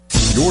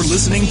You're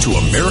listening to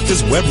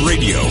America's Web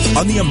Radio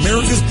on the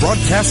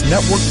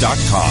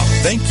AmericasBroadcastNetwork.com.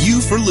 Thank you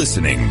for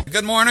listening.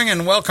 Good morning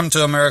and welcome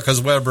to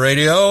America's Web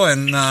Radio.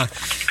 And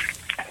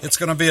it's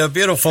going to be a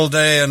beautiful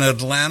day in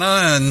Atlanta,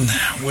 and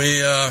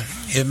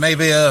it may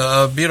be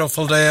a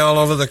beautiful day all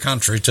over the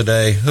country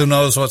today. Who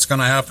knows what's going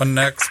to happen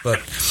next, but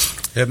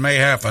it may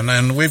happen.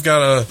 And we've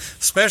got a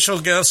special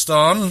guest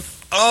on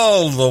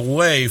all the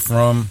way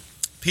from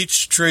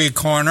Peachtree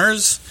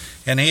Corners,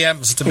 and he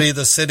happens to be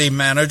the city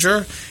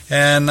manager.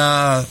 And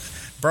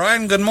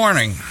Brian, good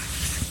morning.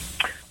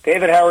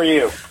 David, how are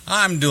you?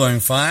 I'm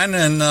doing fine,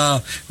 and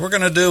we're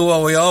going to do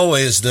what we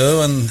always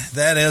do, and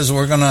that is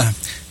we're going to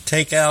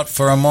take out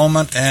for a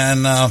moment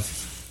and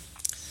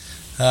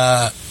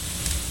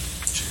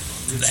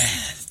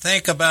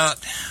think about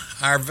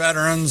our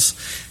veterans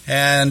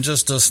and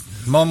just a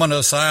moment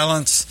of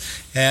silence.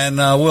 And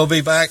we'll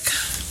be back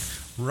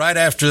right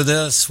after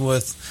this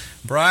with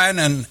Brian,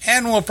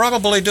 and we'll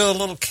probably do a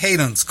little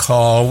cadence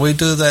call. We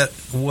do that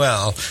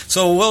well.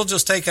 So we'll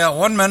just take out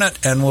 1 minute,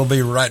 and we'll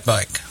be right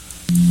back.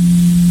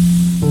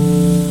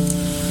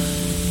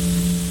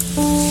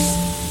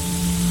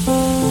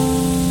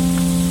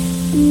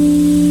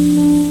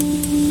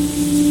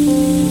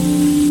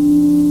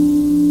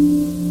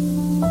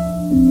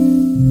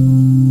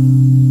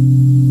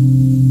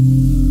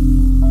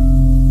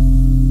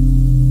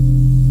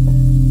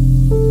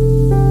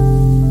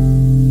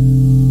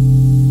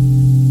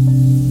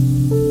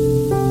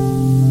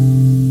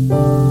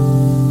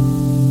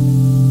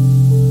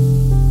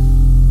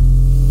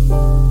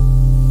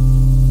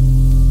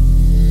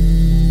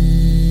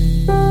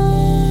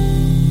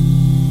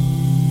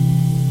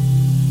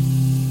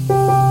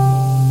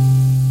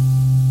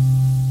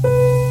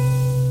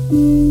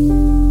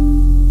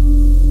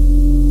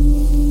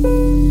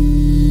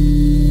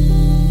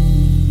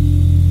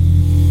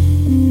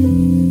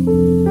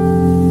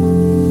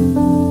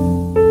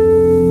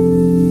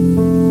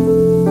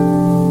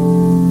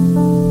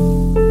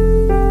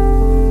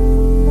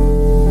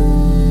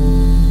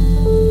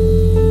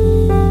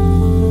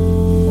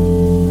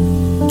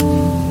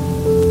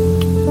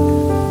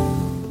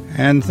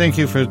 And thank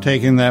you for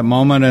taking that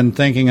moment and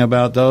thinking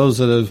about those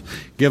that have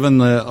given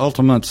the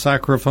ultimate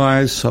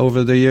sacrifice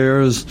over the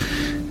years,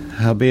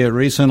 be it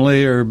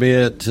recently or be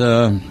it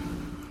for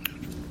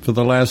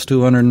the last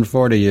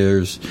 240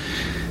 years.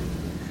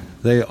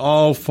 They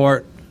all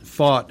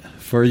fought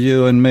for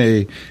you and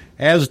me,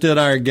 as did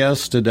our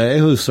guest today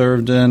who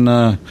served in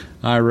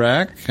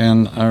Iraq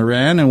and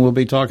Iran, and we'll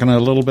be talking a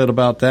little bit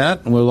about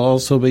that. We'll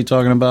also be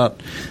talking about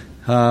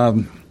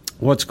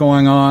what's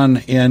going on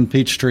in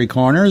Peachtree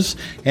Corners,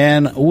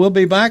 and we'll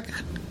be back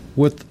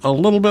with a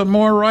little bit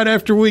more right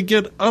after we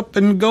get up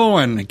and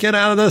going. Get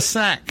out of the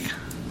sack. Hey,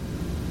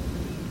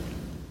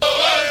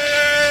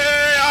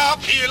 I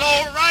feel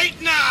all right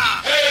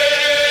now.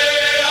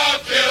 Hey, I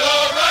feel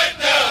all right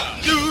now.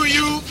 Do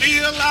you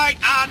feel like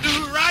I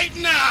do right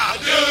now?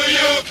 Do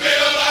you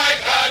feel like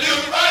I do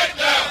right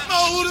now?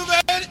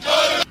 Motivated,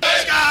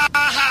 sky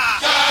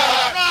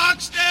high, rock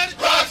steady,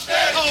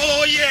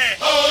 oh yeah,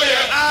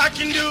 I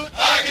can do it.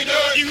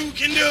 You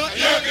can do it.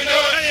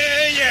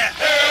 Hey, yeah.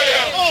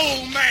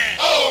 Old man.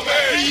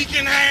 He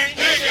can hang.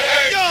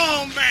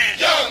 Young man.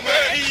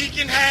 He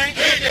can hang.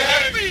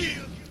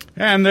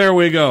 And there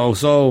we go.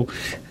 So,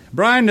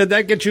 Brian, did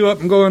that get you up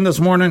and going this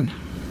morning?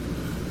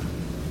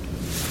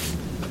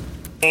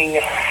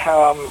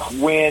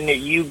 When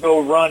you go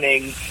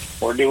running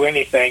or do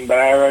anything, but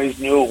I always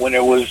knew when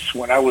I was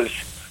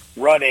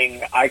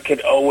running, I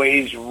could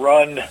always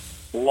run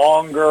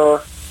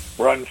longer,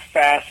 run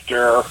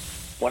faster.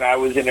 When I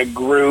was in a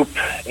group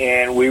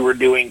and we were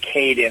doing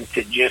cadence,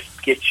 it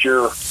just gets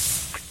your,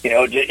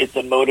 it's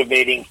a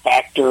motivating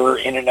factor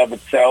in and of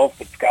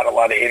itself. It's got a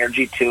lot of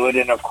energy to it.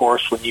 And, of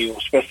course,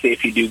 especially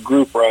if you do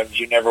group runs,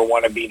 you never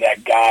want to be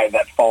that guy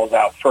that falls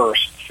out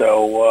first.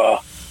 So,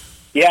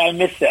 I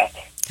miss that.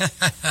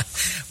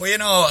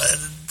 Well,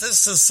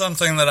 this is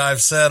something that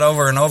I've said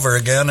over and over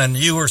again, and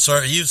you've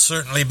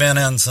certainly been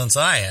in since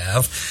I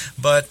have.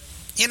 But,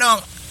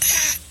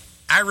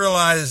 I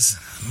realize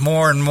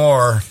more and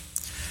more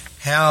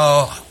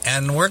how,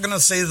 and we're going to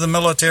see the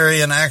military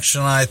in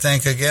action, I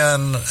think,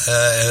 again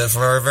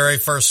for our very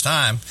first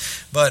time,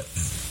 but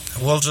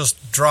we'll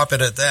just drop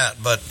it at that.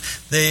 But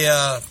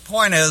the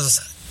point is,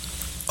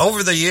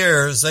 over the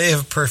years, they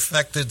have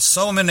perfected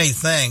so many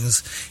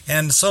things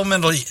and so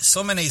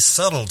many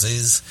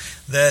subtleties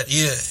that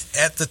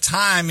at the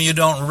time you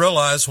don't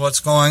realize what's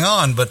going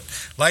on. But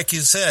like you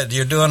said,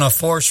 you're doing a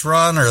force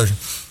run or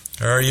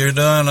you're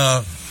doing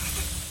a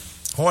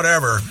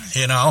whatever,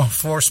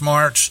 force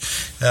march,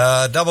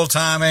 double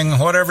timing,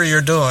 whatever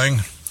you're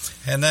doing.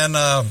 And then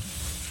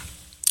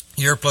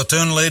your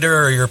platoon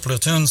leader or your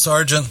platoon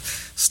sergeant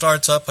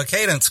starts up a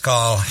cadence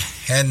call.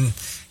 And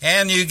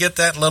you get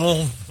that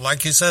little,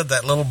 like you said,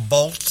 that little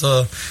bolt,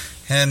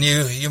 and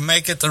you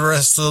make it the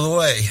rest of the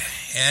way.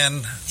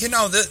 And,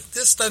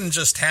 this doesn't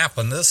just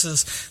happen. This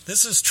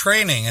is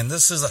training, and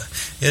this is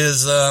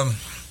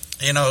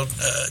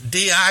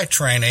DI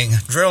training,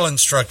 drill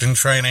instructing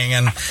training,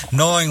 and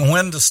knowing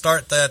when to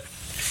start that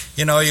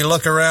you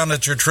look around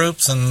at your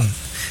troops and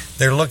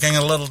they're looking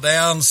a little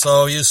down,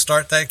 so you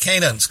start that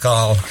cadence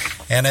call,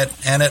 and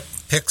it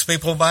picks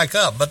people back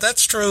up. But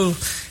that's true,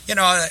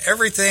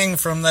 everything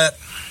from that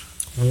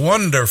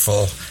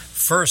wonderful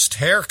first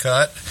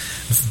haircut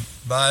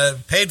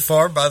paid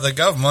for by the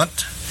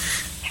government.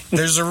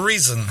 There's a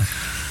reason,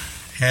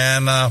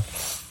 and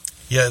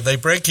they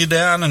break you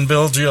down and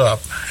build you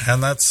up,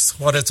 and that's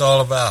what it's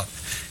all about.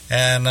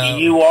 And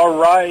you are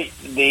right.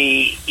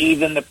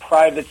 Even the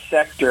private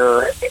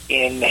sector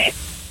in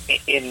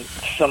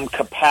some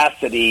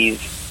capacities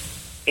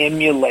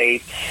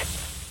emulates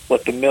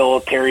what the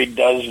military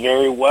does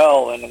very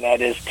well, and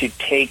that is to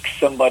take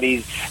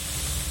somebody's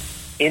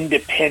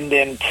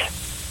independent,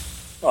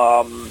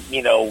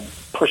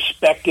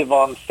 perspective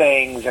on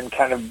things and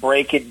kind of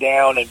break it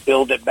down and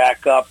build it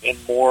back up in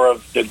more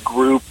of the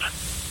group,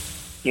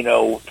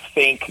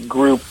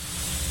 group,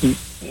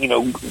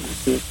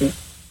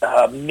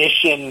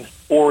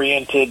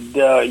 mission-oriented,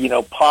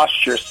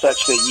 posture,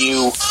 such that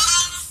you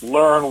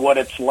learn what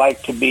it's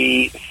like to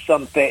be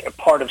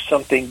part of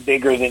something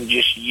bigger than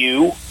just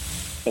you,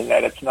 and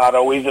that it's not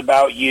always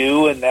about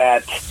you, and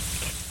that,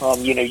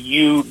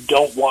 you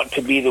don't want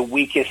to be the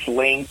weakest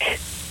link,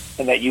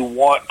 and that you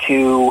want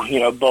to,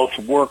 both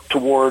work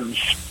towards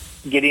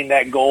getting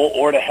that goal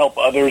or to help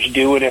others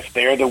do it if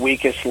they're the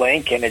weakest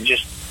link. And it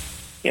just,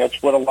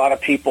 it's what a lot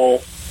of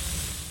people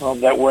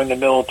that were in the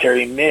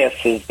military miss,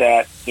 is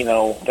that,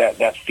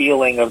 that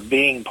feeling of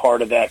being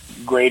part of that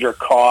greater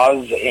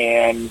cause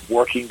and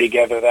working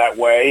together that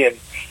way. And,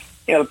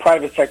 the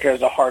private sector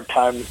has a hard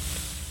time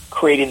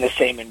creating the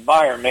same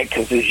environment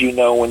because, as you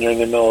know, when you're in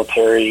the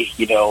military,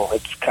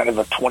 it's kind of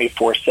a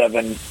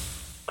 24/7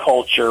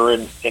 culture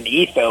and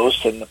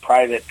ethos, and the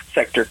private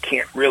sector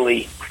can't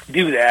really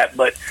do that.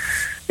 But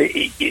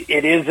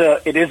it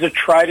is a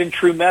tried and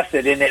true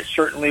method, and it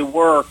certainly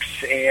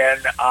works.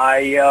 And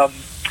I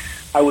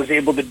was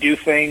able to do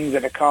things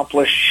and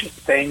accomplish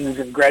things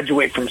and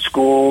graduate from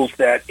schools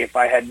that if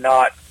I had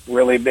not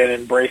really been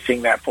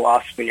embracing that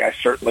philosophy, I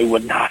certainly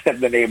would not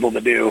have been able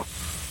to do.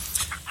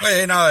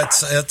 Well,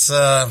 it's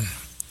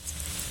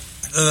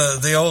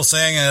the old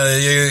saying,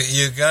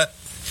 you got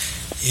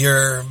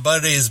your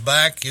buddy's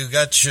back, I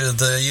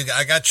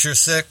got your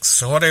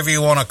six, whatever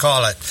you want to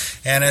call it,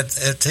 and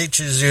it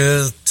teaches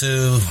you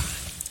to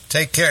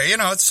take care.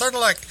 It's sort of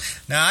like,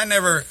 now I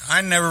never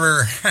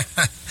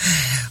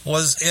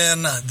was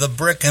in the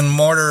brick and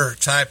mortar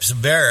types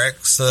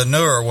barracks, the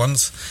newer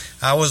ones.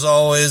 I was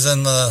always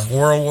in the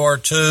World War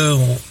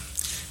II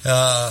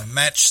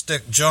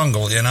matchstick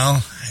jungle,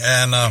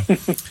 and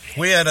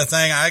we had a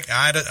thing.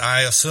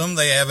 I assume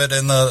they have it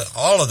in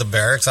all of the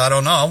barracks. I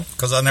don't know,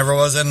 because I never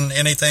was in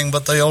anything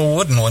but the old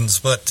wooden ones.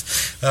 But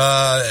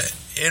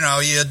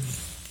you'd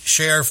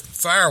share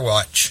fire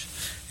watch,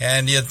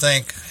 and you'd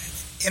think,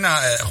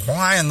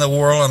 why in the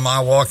world am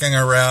I walking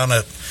around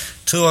at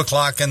 2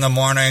 o'clock in the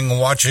morning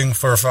watching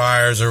for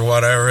fires or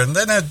whatever? And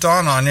then it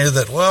dawned on you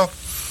that,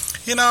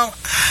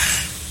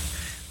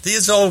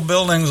 these old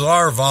buildings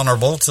are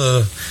vulnerable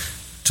to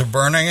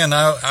burning, and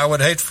I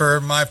would hate for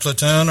my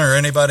platoon or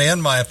anybody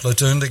in my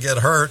platoon to get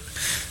hurt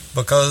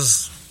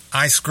because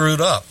I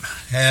screwed up.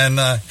 And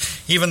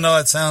even though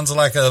it sounds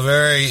like a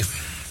very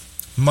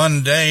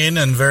mundane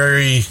and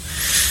very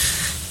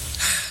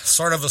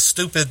sort of a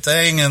stupid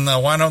thing, and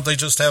why don't they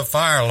just have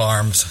fire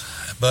alarms?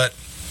 But,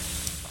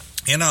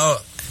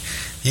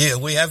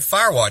 we have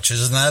fire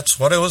watches, and that's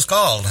what it was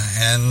called.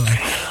 And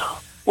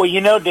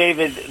well,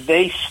 David,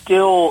 they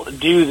still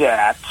do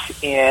that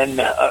in,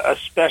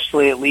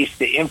 especially at least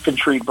the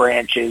infantry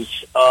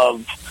branches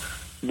of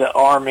the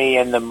Army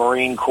and the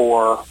Marine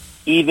Corps,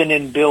 even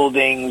in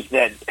buildings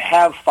that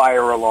have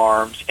fire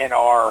alarms and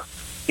are,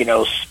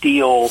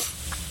 steel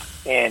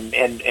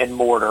and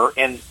mortar.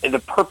 And the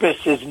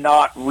purpose is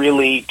not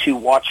really to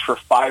watch for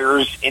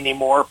fires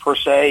anymore, per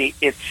se.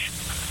 It's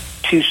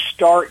to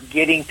start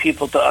getting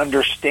people to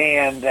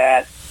understand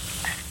that,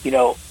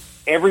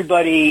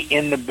 everybody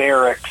in the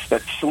barracks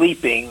that's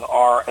sleeping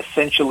are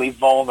essentially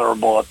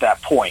vulnerable at that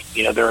point.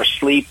 They're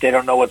asleep, they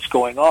don't know what's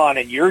going on,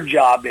 and your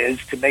job is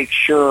to make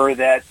sure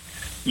that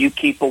you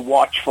keep a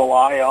watchful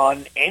eye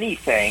on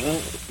anything,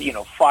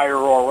 fire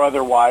or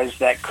otherwise,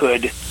 that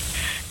could,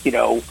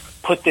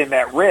 put them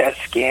at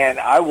risk. And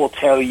I will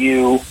tell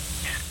you,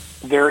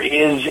 there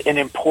is an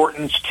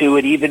importance to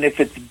it, even if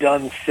it's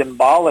done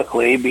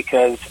symbolically,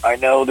 because I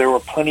know there were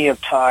plenty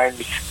of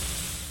times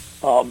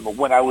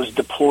when I was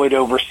deployed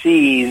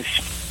overseas,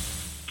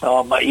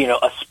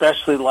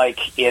 especially like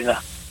in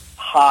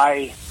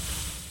high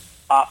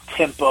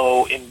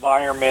up-tempo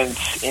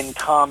environments in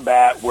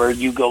combat where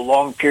you go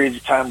long periods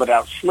of time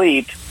without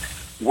sleep,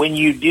 when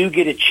you do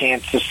get a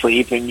chance to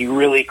sleep and you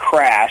really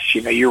crash,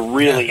 you're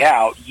really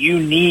out, you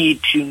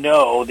need to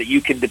know that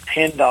you can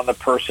depend on the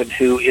person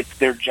who it's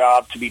their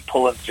job to be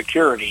pulling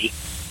security,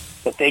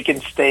 that they can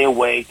stay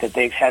awake, that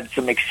they've had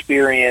some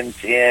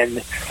experience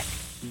in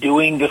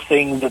doing the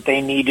things that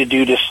they need to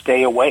do to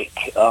stay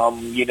awake.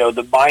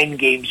 The mind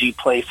games you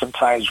play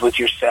sometimes with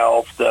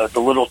yourself, the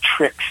little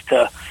tricks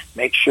to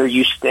make sure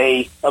you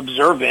stay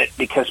observant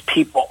because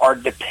people are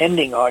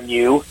depending on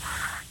you.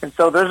 And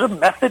so there's a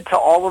method to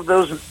all of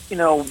those,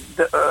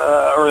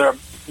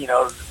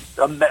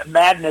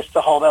 madness to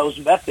all those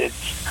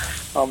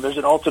methods. There's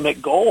an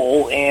ultimate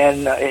goal,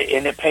 and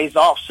it pays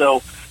off.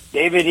 So,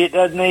 David, it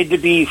doesn't need to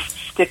be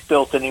stick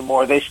built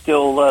anymore. They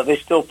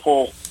still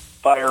pull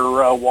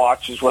fire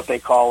watch, is what they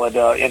call it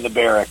in the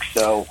barracks.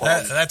 So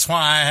that's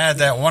why I had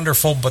that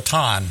wonderful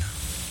baton.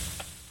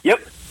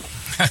 Yep.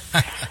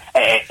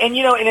 and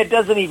it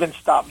doesn't even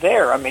stop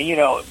there. I mean,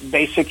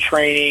 basic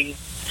training.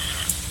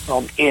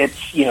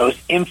 It's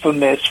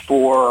infamous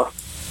for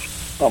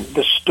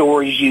the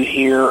stories you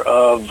hear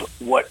of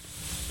what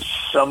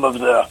some of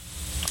the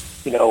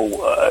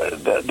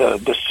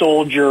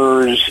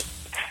soldiers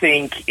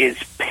think is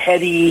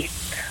petty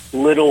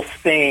little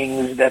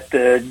things that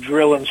the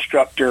drill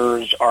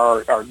instructors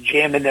are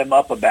jamming them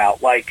up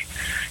about. Like,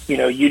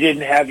 you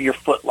didn't have your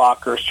foot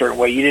locker a certain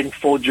way. You didn't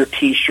fold your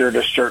T-shirt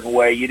a certain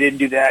way. You didn't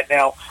do that.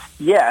 Now,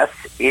 yes,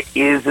 it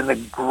is in the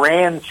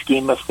grand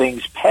scheme of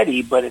things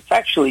petty, but it's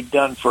actually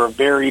done for a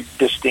very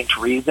distinct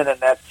reason, and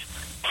that's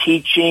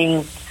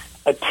teaching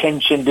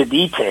attention to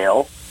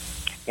detail.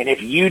 And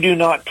if you do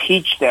not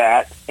teach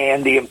that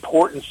and the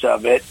importance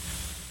of it,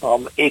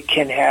 it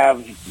can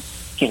have,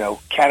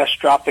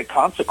 catastrophic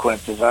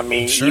consequences. I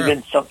mean, sure.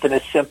 Even something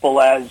as simple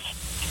as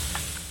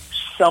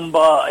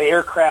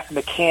aircraft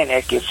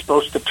mechanic is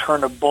supposed to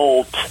turn a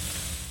bolt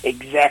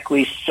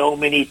exactly so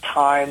many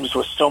times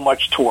with so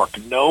much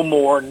torque, no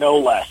more, no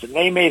less. And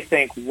they may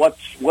think, what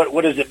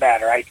does it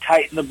matter? I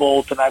tighten the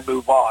bolt and I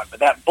move on. But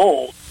that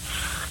bolt,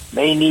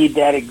 they need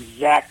that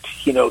exact,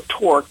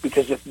 torque,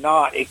 because if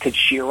not, it could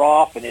shear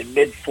off, and in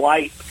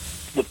mid-flight,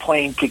 the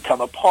plane could come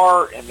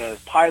apart and the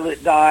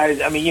pilot dies.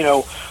 I mean,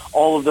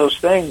 all of those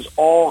things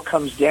all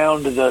comes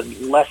down to the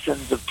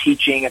lessons of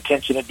teaching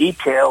attention to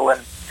detail,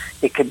 and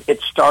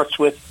it starts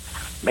with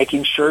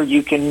making sure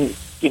you can,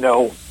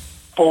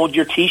 fold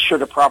your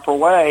T-shirt a proper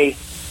way,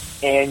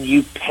 and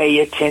you pay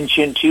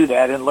attention to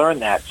that and learn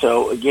that.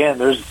 So again,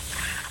 this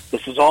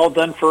is all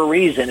done for a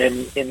reason,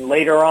 and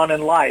later on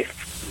in life,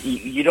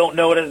 you don't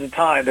know it at the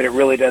time, but it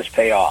really does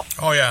pay off.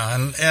 Oh yeah,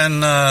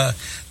 and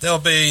there'll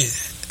be,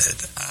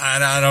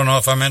 I don't know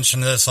if I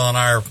mentioned this on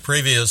our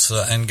previous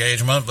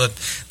engagement, but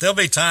there'll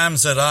be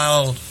times that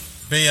I'll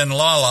be in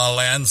La La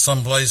Land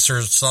someplace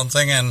or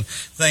something and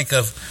think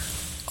of,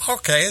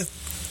 okay,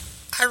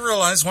 I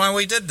realize why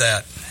we did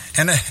that.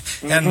 And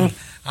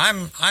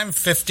I'm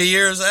 50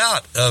 years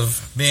out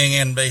of being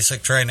in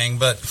basic training,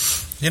 but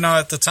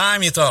at the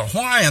time you thought,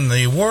 why in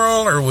the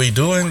world are we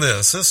doing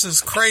this? This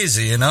is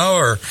crazy,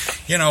 or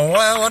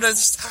what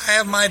is? I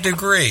have my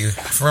degree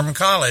from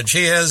college.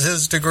 He has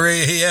his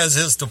degree. He has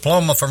his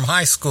diploma from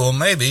high school,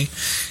 maybe.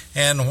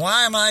 And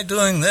why am I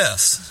doing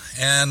this?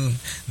 And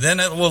then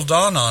it will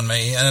dawn on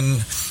me.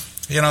 And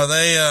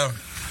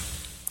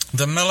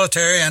the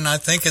military, and I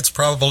think it's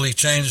probably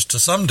changed to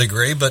some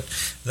degree, but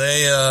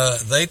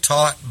they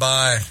taught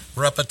by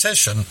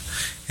repetition,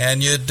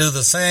 and you'd do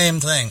the same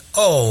thing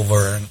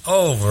over and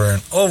over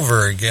and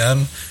over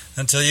again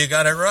until you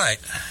got it right.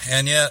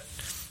 And yet,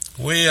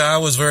 I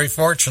was very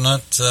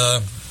fortunate.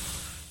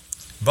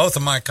 Both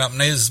of my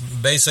companies,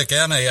 Basic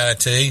and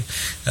AIT,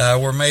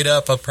 were made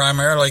up of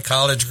primarily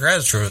college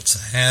graduates,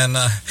 and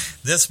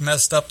this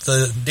messed up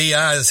the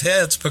DI's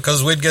heads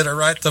because we'd get it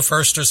right the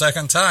first or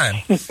second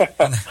time,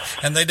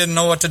 and they didn't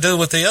know what to do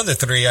with the other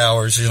 3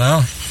 hours,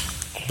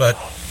 But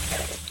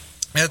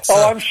it's.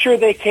 I'm sure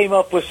they came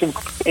up with some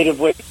creative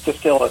ways to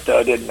fill it,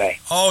 though, didn't they?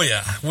 Oh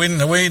yeah, we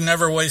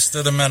never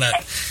wasted a minute.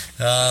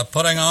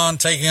 Putting on,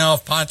 taking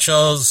off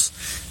ponchos,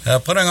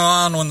 putting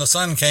on when the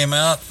sun came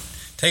out,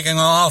 taking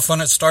off when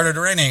it started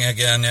raining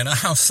again,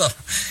 So,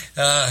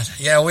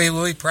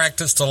 we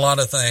practiced a lot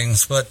of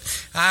things, but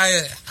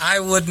I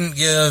wouldn't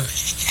give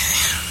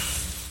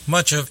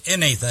much of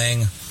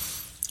anything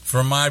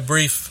for my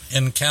brief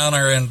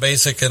encounter in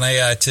Basic and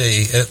AIT.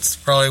 It's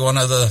probably one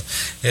of the,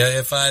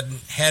 if I'd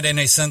had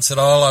any sense at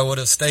all, I would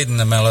have stayed in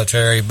the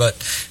military, but,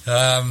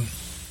 I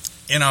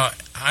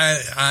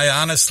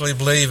honestly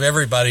believe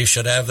everybody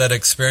should have that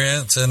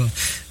experience, and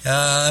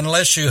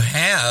unless you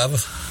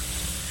have,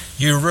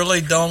 you really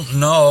don't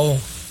know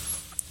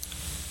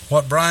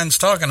what Brian's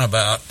talking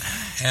about,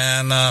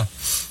 and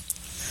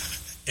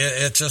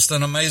it's just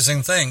an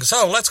amazing thing.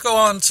 So let's go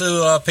on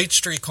to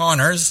Peachtree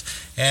Corners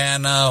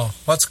and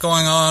what's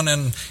going on,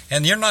 and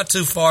you're not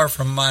too far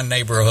from my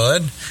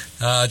neighborhood,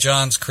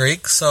 Johns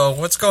Creek. So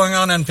what's going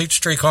on in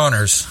Peachtree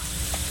Corners?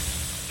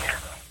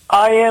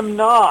 I am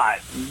not,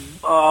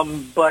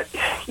 but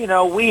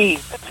we,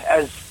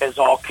 as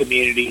all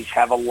communities,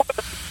 have a lot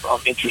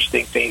of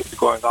interesting things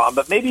going on.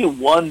 But maybe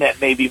one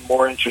that may be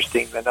more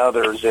interesting than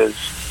others is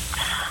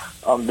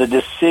the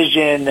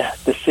decision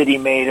the city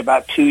made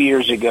about 2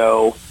 years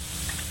ago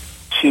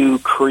to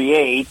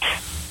create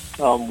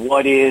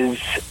what is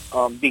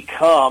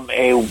become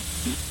a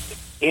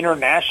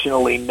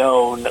internationally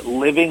known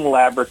living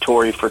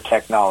laboratory for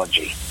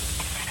technology.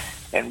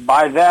 And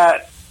by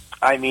that,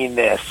 I mean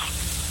this.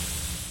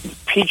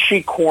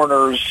 Peachtree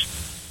Corners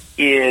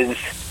is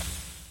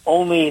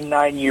only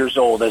 9 years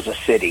old as a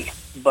city,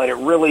 but it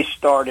really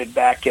started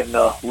back in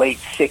the late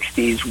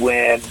 60s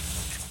when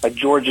a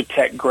Georgia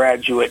Tech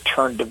graduate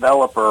turned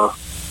developer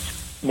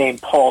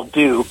named Paul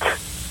Duke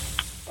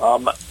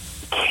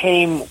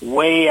came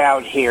way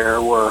out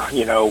here where,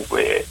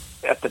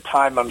 at the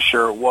time I'm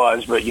sure it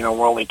was, but,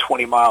 we're only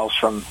 20 miles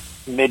from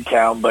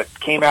Midtown, but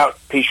came out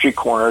Peachtree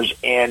Corners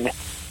and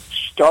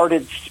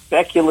started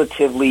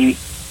speculatively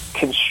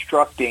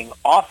constructing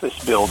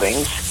office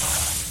buildings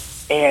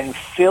and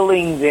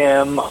filling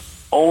them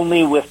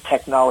only with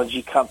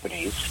technology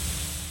companies.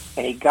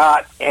 And he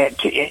got,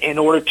 in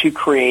order to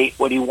create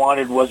what he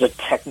wanted was a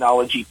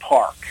technology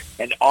park,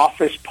 an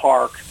office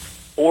park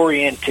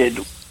oriented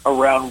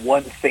around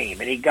one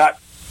theme. And he got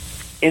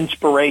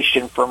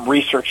inspiration from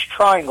Research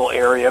Triangle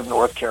area of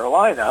North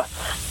Carolina,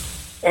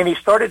 and he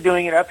started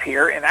doing it up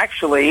here, and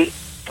actually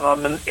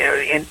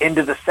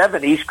into the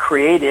 70s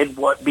created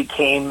what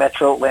became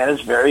Metro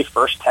Atlanta's very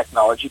first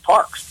technology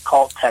parks,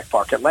 called Tech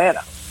Park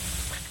Atlanta.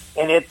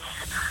 And it's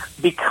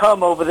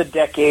become, over the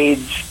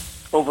decades,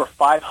 over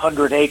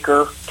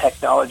 500-acre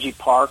technology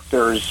park.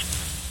 There's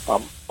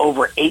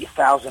over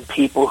 8,000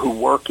 people who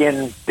work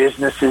in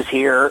businesses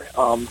here.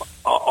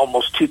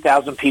 Almost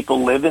 2,000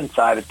 people live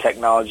inside a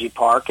technology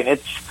park, and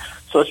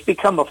it's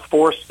become a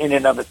force in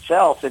and of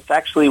itself. It's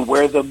actually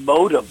where the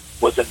modem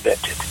was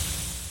invented.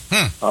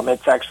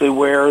 It's actually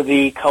where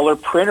the color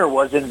printer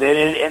was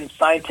invented in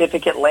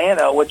Scientific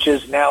Atlanta, which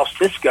is now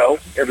Cisco.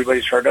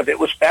 Everybody's heard of it. It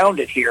was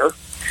founded here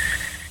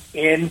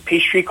in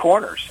Peachtree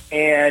Corners.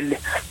 And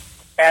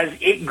as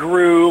it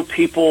grew,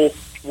 people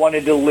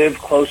wanted to live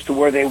close to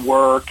where they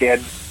work,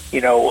 and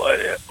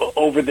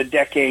over the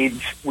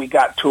decades, we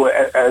got to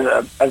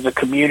as a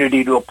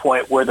community to a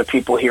point where the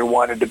people here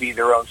wanted to be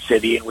their own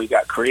city, and we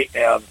got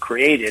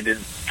created.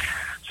 And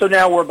so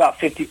now we're about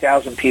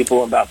 50,000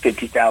 people and about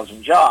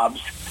 50,000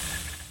 jobs.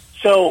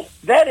 So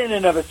that in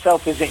and of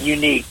itself isn't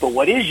unique, but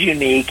what is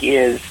unique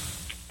is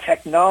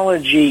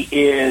technology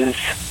is,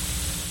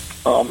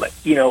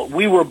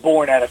 we were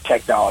born out of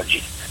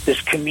technology.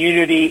 This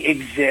community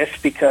exists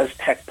because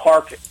Tech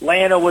Park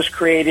Atlanta was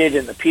created,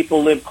 and the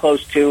people live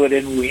close to it,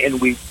 and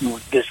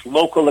this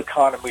local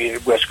economy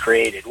was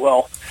created.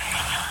 Well,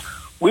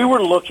 we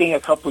were looking a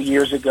couple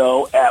years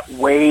ago at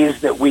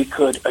ways that we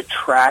could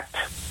attract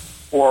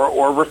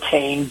or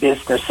retain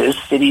businesses.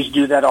 Cities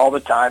do that all the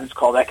time. It's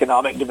called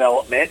economic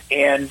development.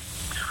 And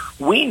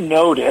we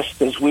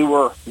noticed, as we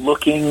were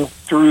looking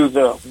through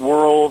the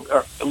world,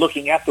 or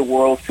looking at the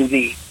world through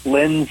the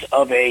lens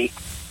of a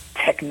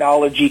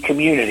technology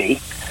community,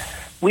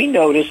 we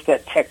noticed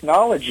that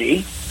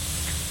technology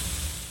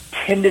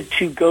tended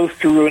to go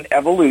through an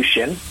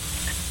evolution.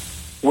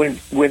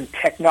 When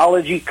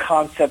technology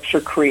concepts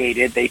are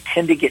created, they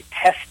tend to get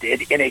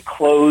tested in a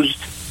closed,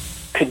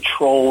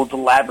 controlled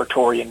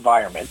laboratory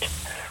environment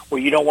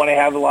where you don't want to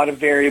have a lot of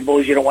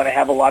variables, you don't want to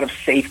have a lot of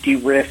safety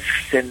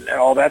risks and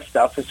all that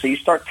stuff. And so you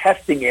start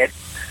testing it,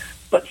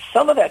 but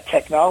some of that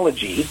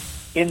technology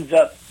ends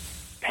up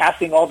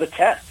passing all the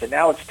tests, and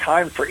now it's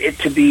time for it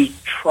to be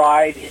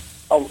tried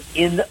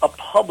in a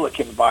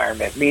public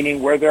environment,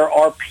 meaning where there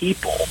are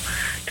people,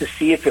 to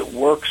see if it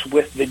works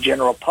with the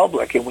general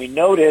public. And we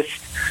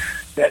noticed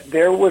that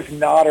there was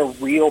not a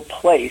real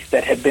place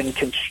that had been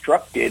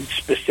constructed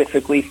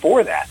specifically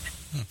for that.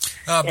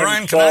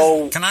 Brian,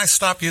 can I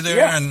stop you there?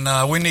 Yeah.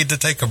 And we need to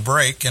take a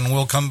break, and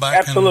we'll come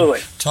back Absolutely.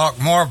 and talk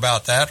more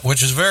about that,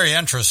 which is very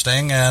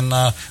interesting. And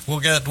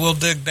we'll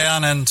dig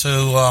down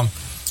into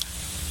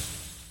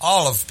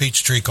all of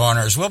Peachtree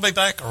Corners. We'll be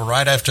back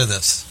right after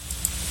this.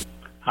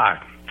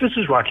 Hi, this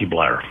is Rocky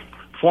Blair,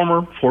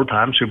 former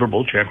 4-time Super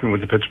Bowl champion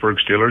with the Pittsburgh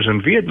Steelers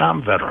and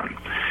Vietnam veteran.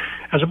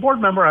 As a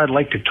board member, I'd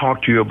like to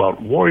talk to you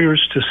about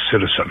Warriors to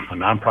Citizen, a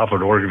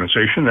nonprofit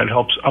organization that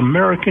helps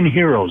American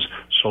heroes,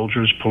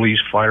 soldiers, police,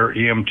 fire,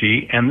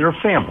 EMT, and their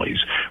families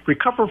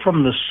recover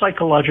from the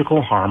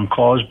psychological harm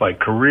caused by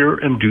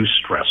career-induced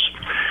stress.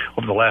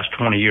 Over the last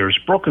 20 years,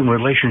 broken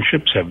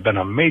relationships have been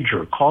a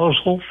major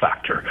causal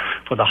factor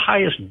for the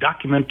highest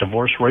documented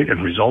divorce rate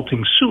and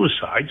resulting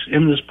suicides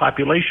in this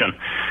population.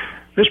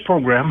 This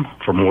program,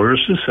 From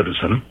Warriors to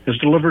Citizen, is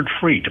delivered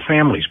free to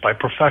families by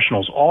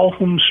professionals, all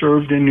whom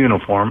served in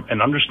uniform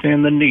and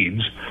understand the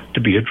needs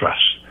to be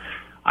addressed.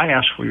 I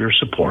ask for your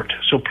support,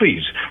 so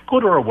please go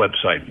to our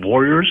website,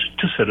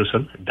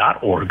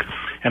 warriorstocitizen.org,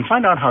 and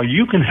find out how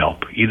you can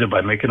help, either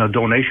by making a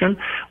donation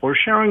or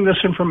sharing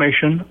this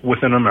information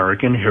with an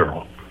American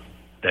hero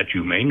that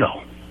you may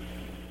know.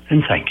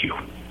 And thank you.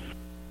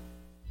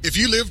 If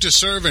you live to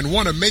serve and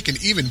want to make an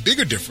even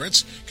bigger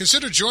difference,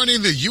 consider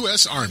joining the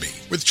U.S. Army.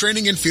 With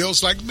training in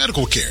fields like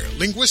medical care,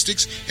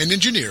 linguistics, and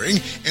engineering,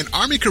 an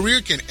Army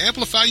career can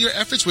amplify your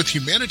efforts with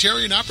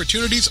humanitarian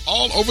opportunities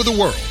all over the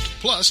world.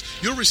 Plus,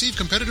 you'll receive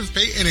competitive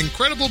pay and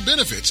incredible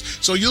benefits,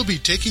 so you'll be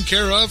taken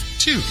care of,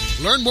 too.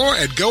 Learn more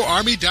at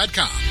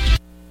GoArmy.com.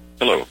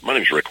 Hello, my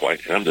name is Rick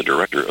White, and I'm the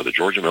director of the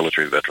Georgia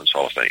Military Veterans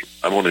Hall of Fame.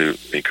 I want to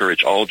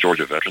encourage all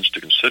Georgia veterans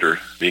to consider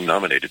being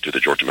nominated to the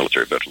Georgia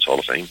Military Veterans Hall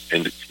of Fame.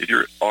 And if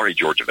you are a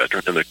Georgia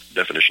veteran, then the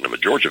definition of a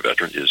Georgia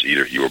veteran is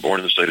either you were born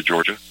in the state of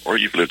Georgia, or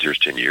you've lived here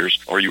 10 years,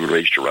 or you were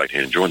raised to right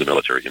hand and joined the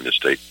military in this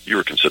state. You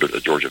are considered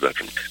a Georgia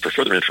veteran. For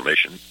further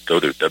information,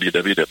 go to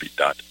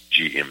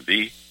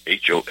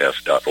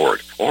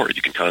www.gmvhof.org, or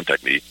you can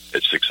contact me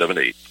at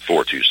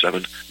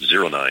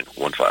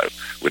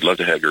 678-427-0915. We'd love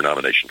to have your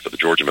nomination for the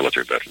Georgia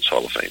Military Veterans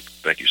Hall of Fame.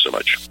 Thank you so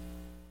much.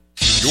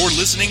 You're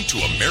listening to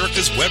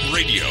America's Web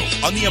Radio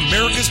on the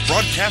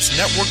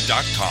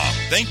AmericasBroadcastNetwork.com.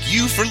 Thank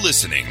you for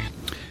listening.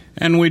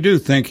 And we do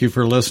thank you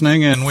for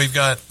listening, and we've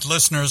got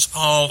listeners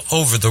all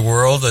over the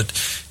world that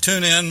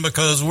tune in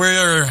because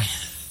we're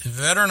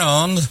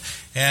veteran-owned,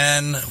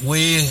 and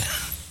we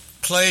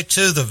play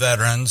to the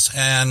veterans,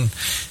 and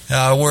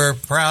we're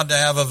proud to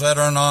have a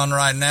veteran on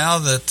right now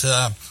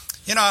that,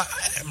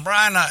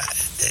 Brian,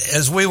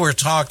 as we were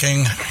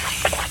talking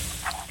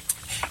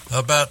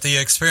about the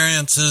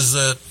experiences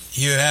that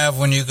you have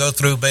when you go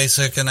through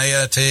basic and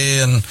AIT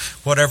and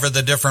whatever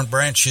the different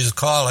branches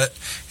call it,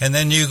 and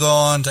then you go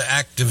on to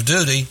active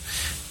duty,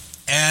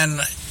 and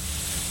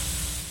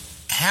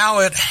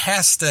how it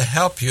has to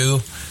help you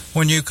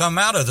when you come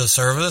out of the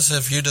service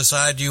if you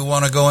decide you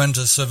want to go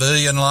into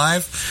civilian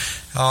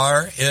life,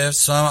 or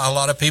if a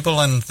lot of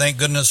people, and thank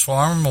goodness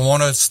for them,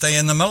 want to stay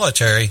in the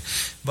military.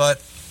 But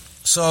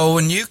so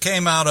when you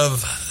came out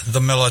of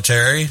the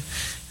military,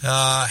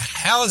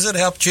 how has it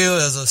helped you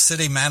as a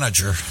city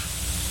manager?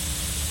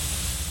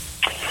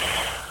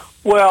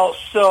 Well,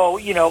 so,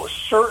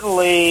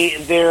 certainly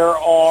there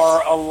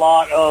are a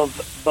lot of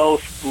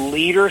both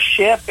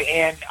leadership,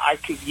 and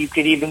you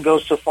could even go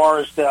so far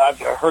as I've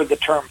heard the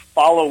term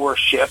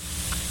followership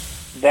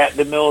that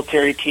the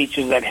military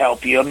teaches that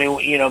help you. I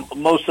mean,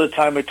 most of the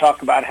time we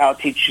talk about how it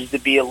teaches you to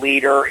be a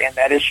leader, and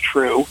that is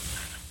true.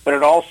 But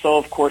it also,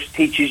 of course,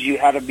 teaches you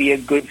how to be a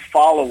good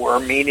follower,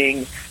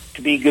 meaning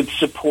to be good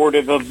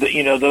supportive of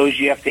those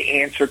you have to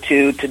answer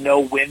to know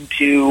when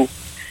you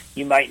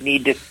might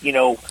need to,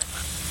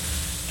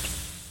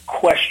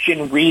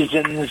 question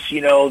reasons,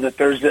 that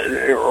there's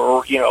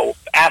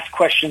ask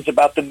questions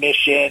about the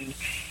mission,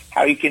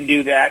 how you can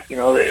do that.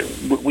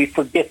 We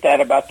forget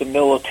that about the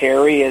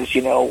military, as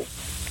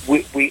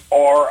we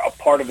are a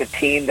part of a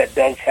team that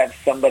does have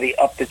somebody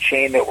up the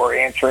chain that we're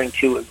answering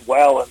to as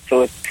well, and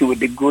so it's to a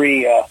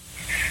degree a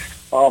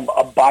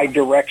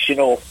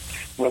bi-directional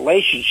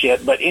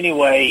relationship. But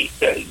anyway,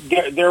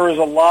 there is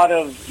a lot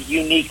of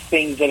unique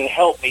things that have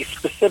helped me.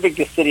 Specific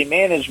to city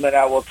management,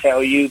 I will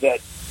tell you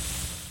that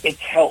it's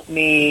helped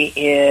me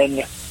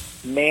in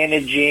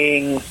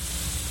managing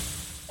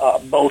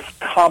both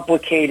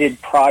complicated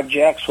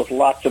projects with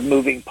lots of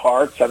moving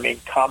parts. I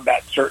mean,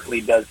 combat certainly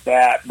does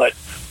that, but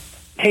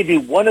maybe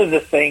one of the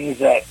things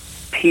that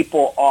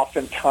people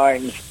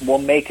oftentimes will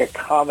make a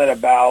comment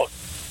about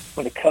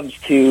when it comes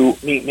to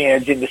me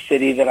managing the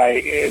city that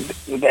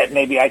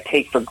maybe I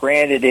take for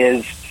granted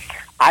is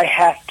I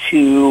have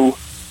to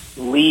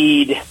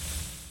lead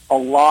a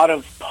lot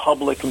of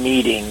public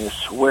meetings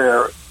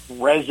where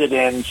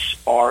residents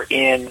are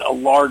in a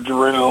large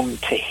room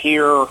to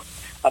hear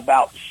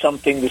about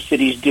something the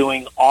city's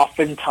doing.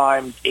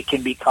 Oftentimes it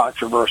can be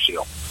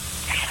controversial.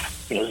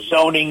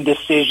 Zoning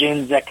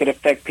decisions that could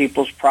affect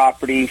people's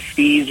property,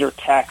 fees or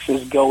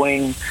taxes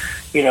going,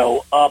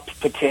 up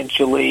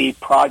potentially,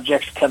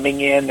 projects coming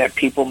in that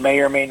people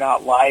may or may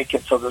not like.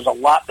 And so there's a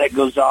lot that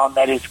goes on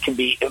that can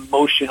be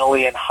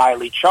emotionally and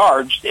highly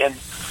charged. And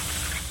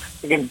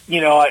again,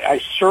 I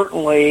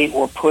certainly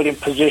were put in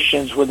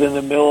positions within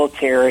the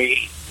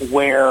military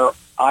where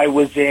I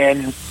was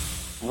in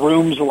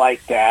rooms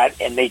like that,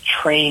 and they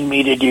trained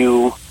me to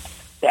do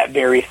that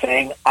very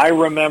thing. I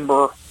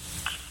remember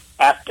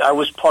after I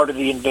was part of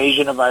the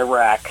invasion of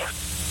Iraq,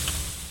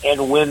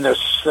 and when the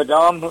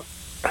Saddam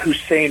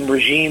Hussein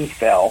regime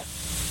fell,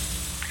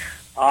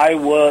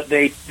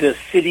 the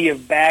city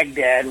of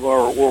Baghdad,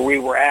 where we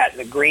were at in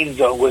the green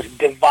zone, was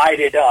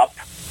divided up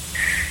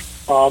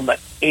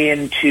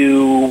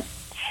into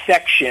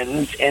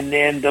sections, and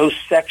then those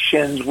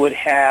sections would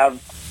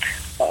have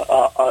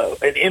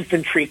an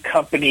infantry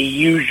company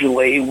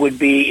usually would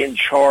be in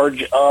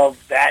charge of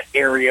that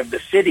area of the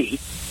city.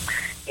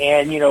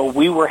 And,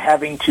 we were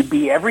having to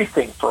be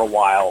everything for a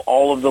while.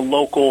 All of the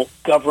local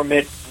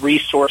government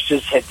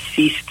resources had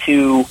ceased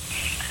to,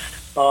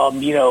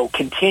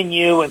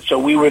 continue. And so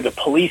we were the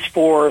police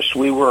force.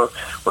 We were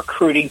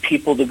recruiting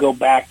people to go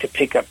back to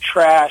pick up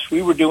trash.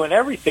 We were doing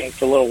everything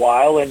for a little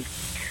while. And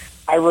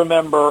I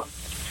remember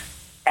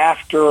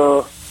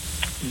after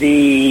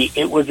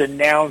it was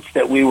announced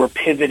that we were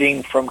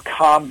pivoting from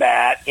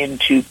combat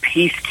into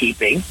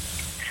peacekeeping,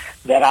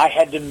 that I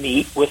had to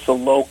meet with the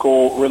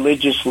local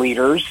religious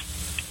leaders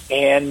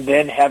and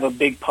then have a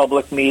big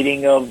public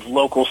meeting of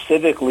local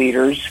civic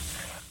leaders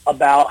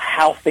about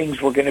how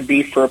things were going to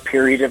be for a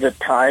period of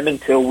time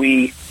until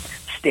we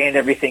stand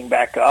everything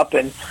back up.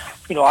 And,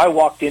 I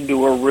walked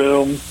into a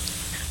room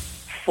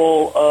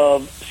full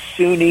of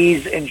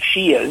Sunnis and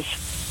Shias,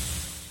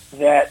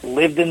 that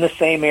lived in the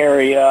same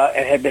area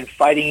and had been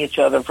fighting each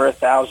other for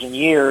 1,000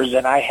 years,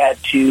 and I had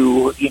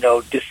to,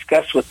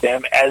 discuss with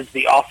them as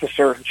the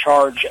officer in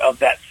charge of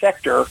that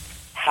sector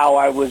how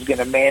I was going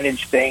to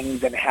manage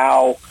things and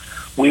how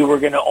we were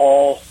going to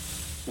all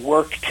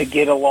work to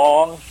get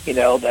along,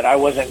 that I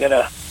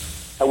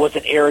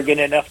wasn't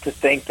arrogant enough to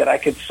think that I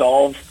could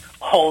solve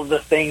all of the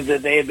things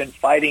that they had been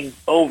fighting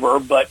over,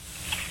 but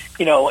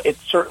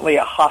it's certainly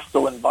a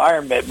hostile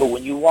environment. But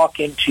when you walk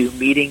into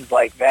meetings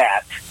like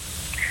that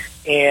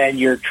and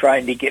you're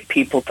trying to get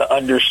people to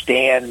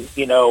understand,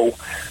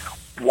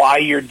 why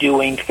you're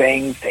doing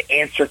things, to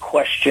answer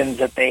questions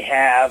that they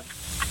have,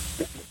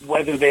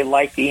 whether they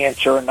like the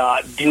answer or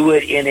not, do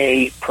it in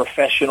a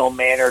professional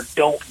manner.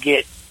 Don't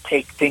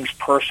take things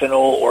personal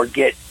or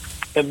get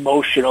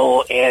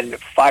emotional and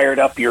fired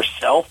up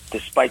yourself,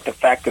 despite the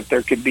fact that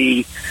there could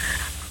be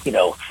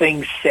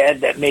things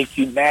said that make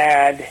you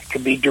mad,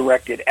 could be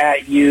directed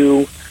at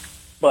you.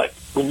 But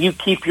when you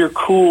keep your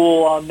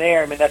cool on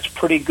there, that's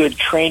pretty good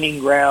training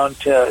ground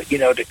to,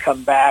 to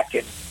come back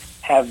and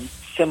have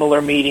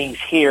similar meetings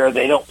here.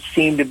 They don't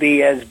seem to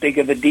be as big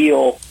of a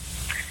deal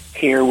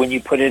here when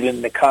you put it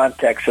in the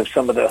context of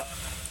some of the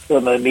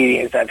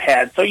meetings I've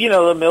had. So,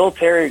 the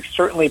military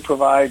certainly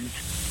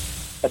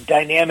provides a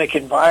dynamic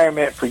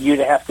environment for you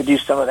to have to do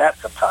some of that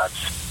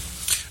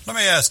sometimes. Let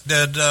me ask,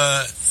 did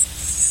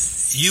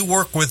you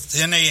work with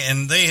NA,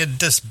 and they had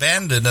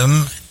disbanded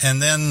them, and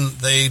then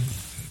they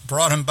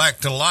brought them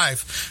back to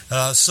life,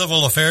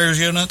 civil affairs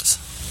units?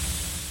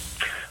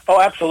 Oh,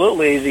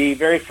 absolutely. The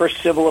very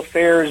first civil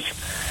affairs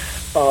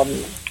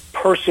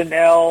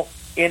personnel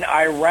in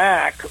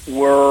Iraq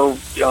were,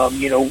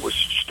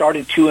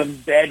 started to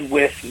embed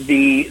with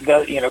the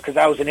because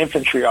I was an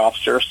infantry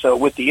officer, so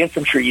with the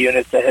infantry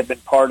units that had been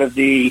part of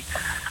the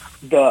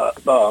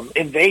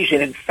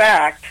invasion. In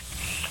fact,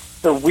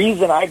 the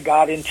reason I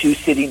got into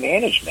city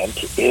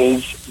management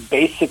is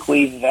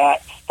basically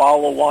that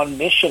follow-on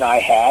mission I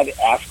had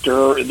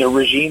after the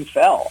regime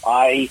fell.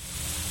 I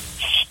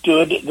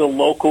stood the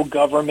local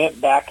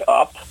government back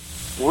up,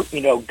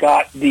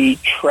 got the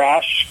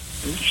trash,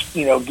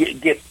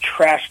 get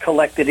trash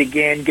collected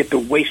again, get the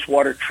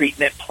wastewater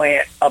treatment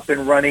plant up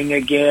and running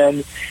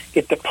again,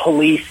 get the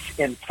police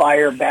and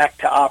fire back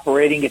to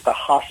operating, get the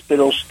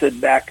hospital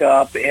stood back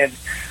up. And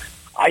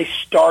I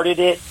started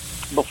it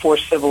before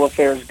civil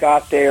affairs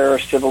got there.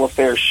 Civil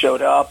affairs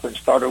showed up and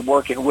started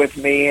working with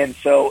me, and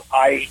so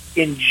I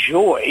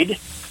enjoyed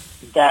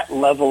that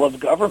level of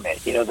government,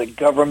 the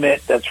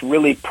government that's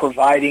really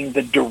providing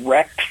the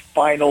direct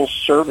final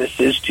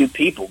services to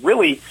people.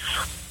 Really,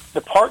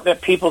 the part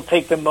that people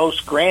take the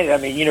most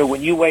granted,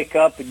 when you wake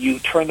up and you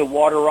turn the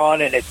water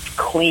on and it's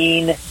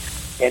clean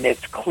and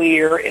it's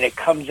clear and it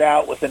comes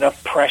out with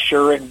enough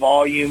pressure and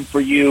volume for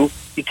you,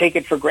 you take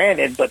it for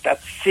granted, but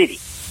that's city.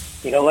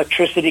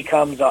 Electricity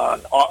comes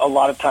on. A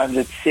lot of times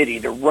it's city.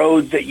 The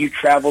roads that you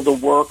travel to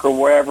work or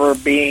wherever are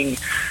being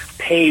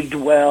paved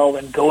well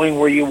and going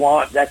where you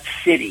want, that's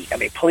city.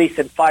 Police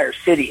and fire,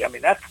 city.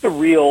 That's the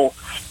real,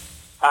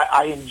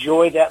 I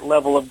enjoy that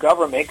level of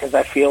government because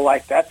I feel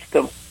like that's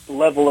the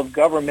level of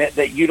government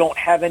that you don't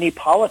have any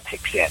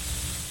politics in.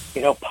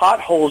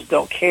 Potholes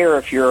don't care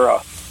if you're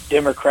a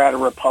Democrat or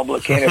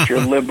Republican, if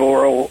you're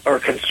liberal or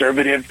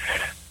conservative.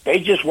 They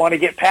just want to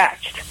get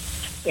patched.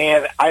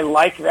 And I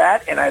like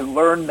that, and I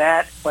learned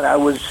that when I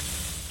was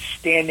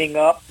standing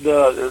up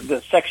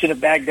the section of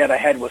Baghdad I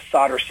had was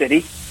Sadr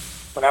City,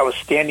 when I was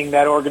standing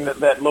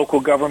that local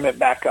government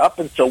back up.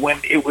 And so when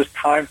it was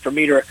time for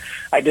me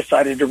I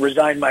decided to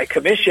resign my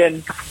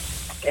commission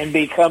and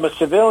become a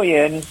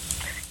civilian.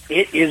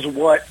 It is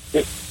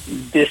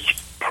this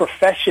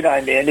profession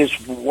I'm in is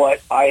what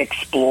I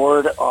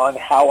explored on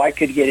how I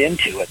could get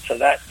into it. So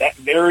that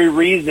very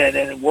reason,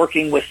 and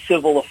working with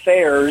civil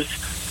affairs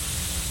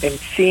and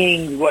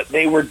seeing what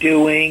they were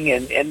doing,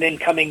 and then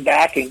coming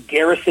back, and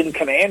garrison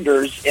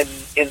commanders in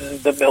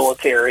the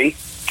military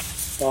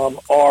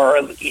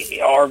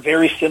are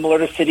very similar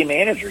to city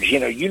managers.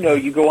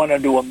 You go on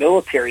into a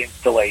military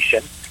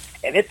installation,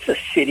 and it's a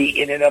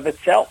city in and of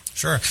itself.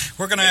 Sure.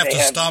 We're going to have to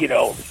stop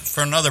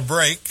for another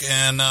break,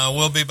 and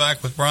we'll be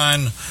back with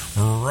Brian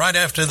right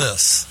after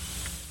this.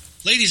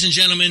 Ladies and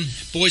gentlemen,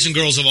 boys and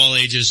girls of all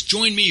ages,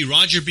 join me,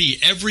 Roger B.,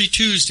 every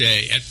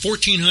Tuesday at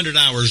 1400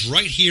 hours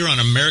right here on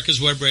America's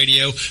Web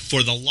Radio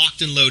for the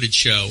Locked and Loaded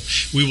Show.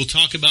 We will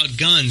talk about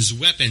guns,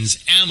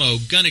 weapons, ammo,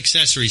 gun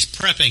accessories,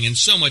 prepping, and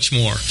so much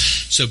more.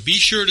 So be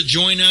sure to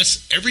join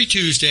us every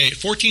Tuesday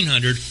at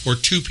 1400 or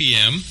 2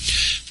 p.m.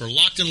 for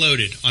Locked and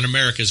Loaded on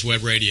America's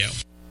Web Radio.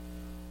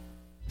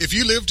 If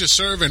you live to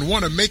serve and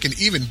want to make an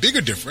even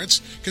bigger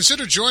difference,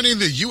 consider joining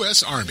the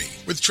U.S. Army.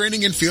 With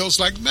training in fields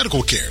like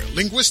medical care,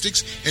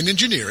 linguistics, and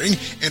engineering,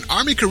 an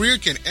Army career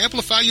can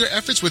amplify your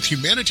efforts with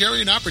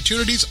humanitarian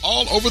opportunities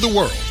all over the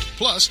world.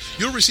 Plus,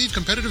 you'll receive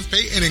competitive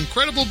pay and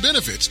incredible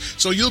benefits,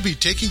 so you'll be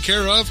taken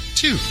care of,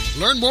 too.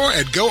 Learn more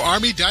at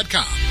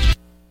GoArmy.com.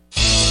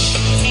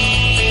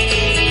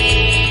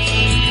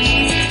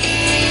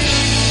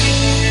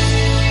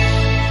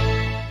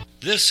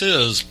 This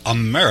is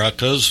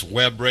America's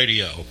Web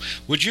Radio.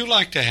 Would you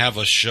like to have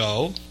a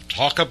show,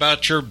 talk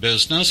about your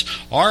business,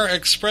 or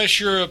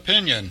express your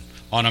opinion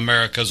on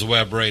America's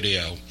Web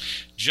Radio?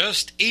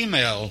 Just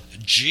email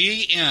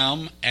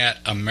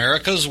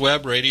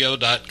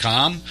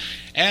gm@americaswebradio.com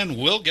and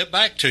we'll get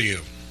back to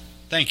you.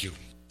 Thank you.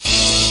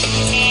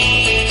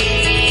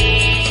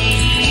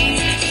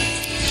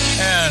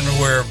 And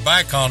we're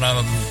back on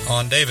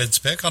David's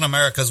Pick on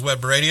America's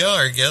Web Radio.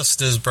 Our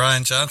guest is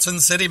Brian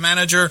Johnson, City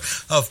Manager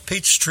of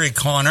Peachtree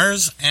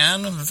Corners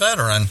and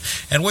veteran.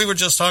 And we were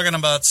just talking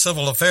about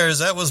civil affairs.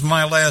 That was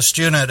my last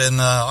unit in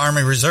the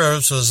Army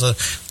Reserves, was a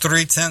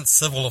 3/10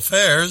 civil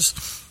affairs.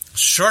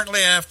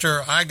 Shortly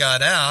after I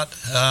got out,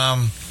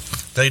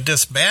 they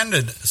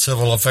disbanded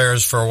civil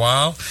affairs for a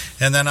while.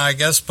 And then I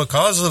guess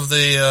because of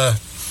the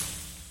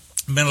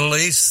Middle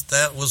East,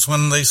 that was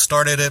when they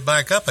started it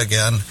back up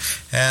again.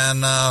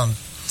 And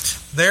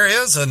there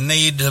is a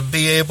need to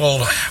be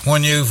able,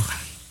 when you,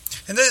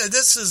 and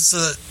this is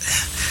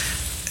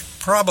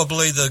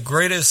probably the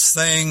greatest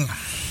thing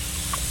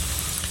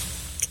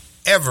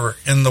ever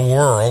in the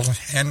world,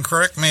 and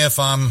correct me if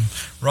I'm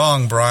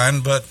wrong,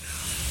 Brian, but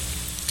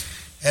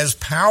as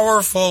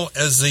powerful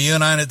as the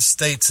United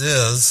States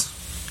is,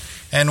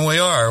 and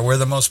we're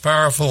the most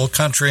powerful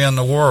country in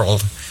the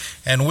world,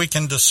 and we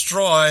can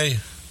destroy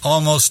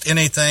almost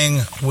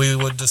anything we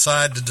would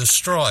decide to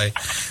destroy.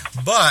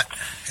 But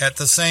at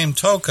the same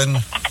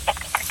token,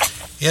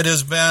 it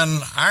has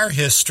been our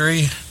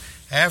history,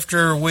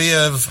 after we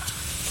have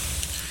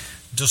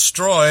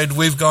destroyed,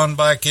 we've gone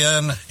back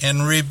in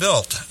and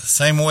rebuilt.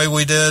 Same way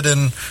we did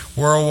in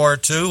World War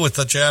II with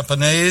the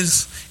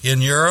Japanese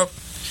in Europe,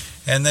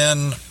 and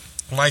then,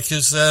 like you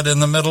said, in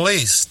the Middle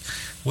East.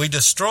 We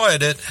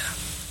destroyed it,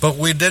 but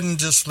we didn't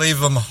just leave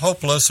them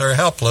hopeless or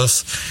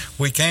helpless.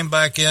 We came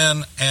back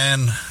in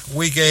and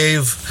we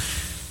gave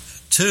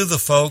to the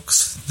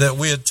folks that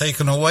we had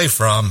taken away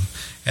from.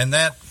 And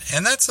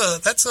that's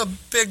a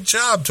big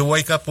job, to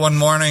wake up one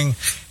morning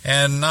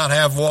and not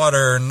have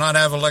water, and not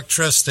have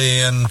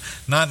electricity, and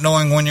not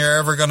knowing when you're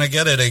ever going to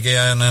get it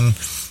again.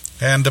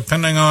 And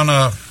depending on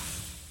a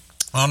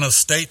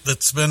state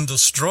that's been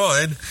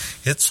destroyed,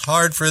 it's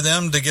hard for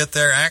them to get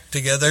their act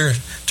together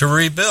to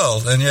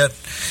rebuild. And yet,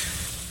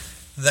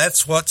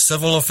 that's what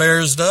civil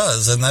affairs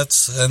does, and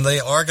they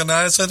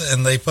organize it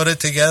and they put it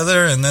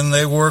together, and then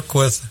they work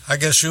with, I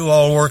guess you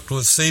all worked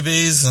with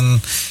CBs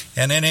and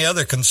any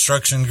other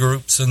construction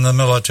groups in the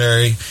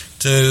military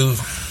to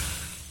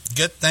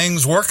get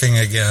things working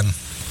again.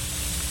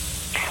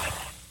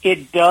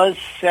 It does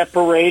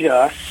separate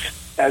us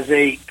as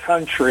a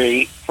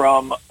country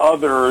from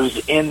others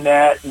in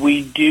that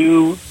we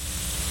do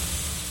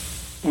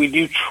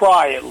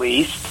try, at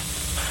least,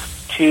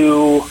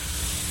 to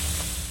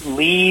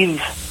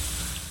leave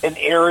an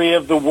area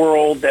of the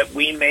world that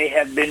we may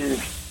have been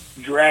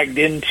dragged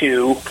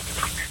into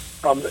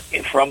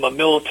from a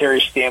military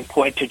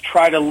standpoint, to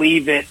try to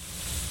leave it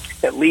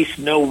at least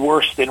no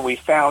worse than we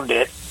found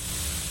it.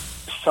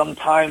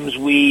 Sometimes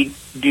we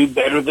do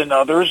better than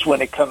others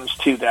when it comes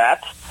to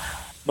that.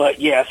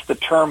 But yes, the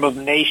term of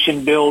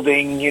nation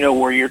building,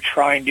 where you're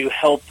trying to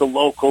help the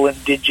local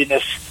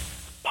indigenous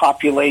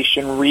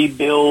population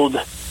rebuild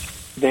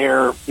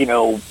their,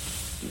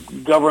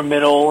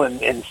 governmental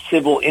and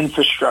civil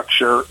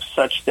infrastructure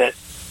such that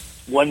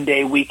one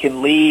day we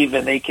can leave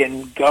and they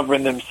can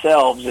govern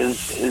themselves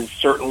is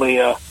certainly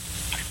a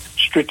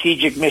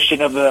strategic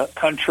mission of the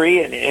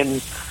country,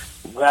 and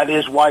that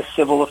is why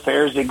civil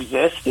affairs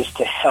exist, is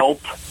to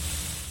help.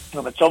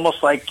 It's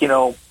almost like,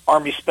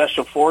 Army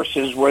Special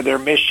Forces, where their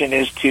mission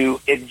is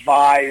to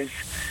advise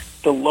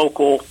the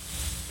local,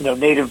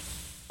 Native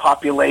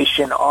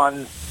population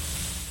on,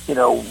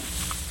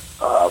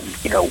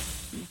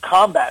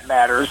 combat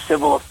matters.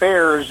 Civil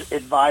affairs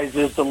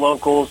advises the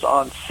locals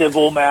on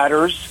civil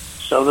matters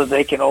so that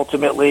they can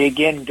ultimately,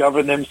 again,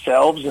 govern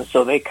themselves. And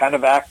so they kind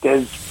of act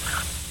as,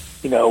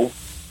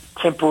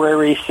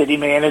 temporary city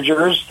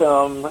managers,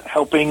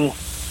 helping,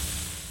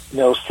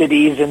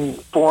 cities in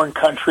foreign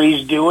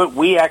countries do it.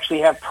 We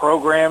actually have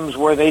programs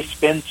where they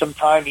spend some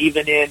time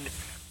even in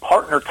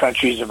partner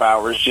countries of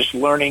ours, just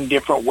learning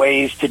different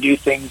ways to do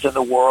things in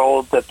the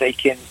world that they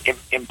can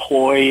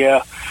employ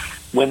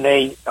when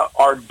they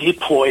are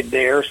deployed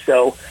there.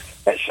 So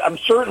I'm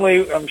sure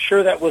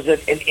that was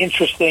an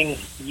interesting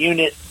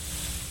unit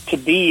to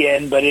be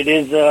in, but it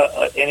is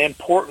an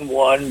important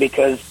one,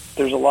 because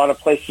there's a lot of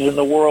places in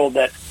the world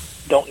that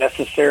don't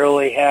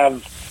necessarily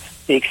have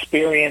the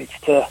experience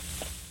to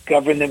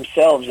govern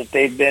themselves if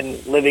they've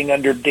been living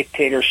under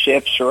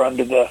dictatorships or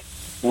under the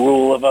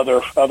rule of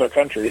other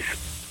countries.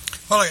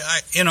 Well,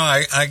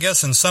 I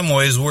guess in some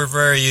ways we're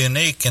very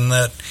unique in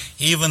that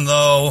even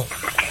though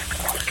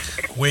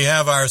we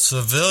have our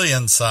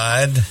civilian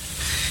side,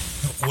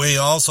 we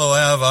also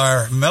have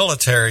our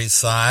military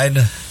side,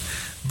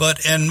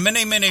 but in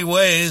many, many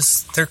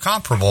ways they're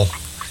comparable.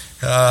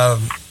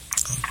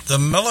 The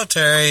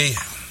military,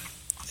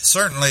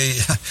 certainly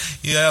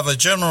you have a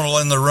general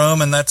in the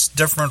room, and that's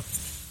different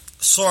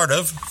sort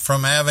of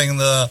from having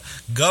the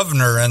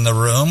governor in the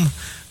room,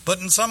 but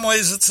in some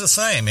ways it's the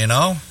same, and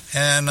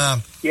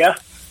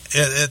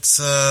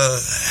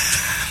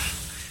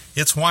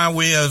it's why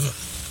we have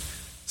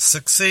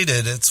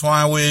succeeded. It's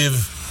why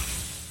we've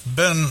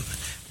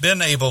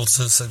been able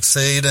to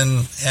succeed, and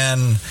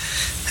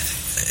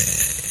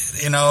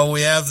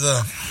we have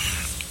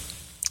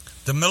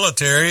the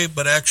military,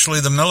 but actually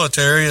the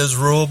military is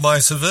ruled by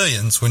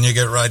civilians when you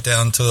get right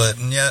down to it,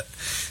 and yet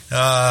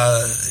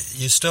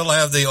you still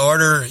have the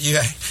order.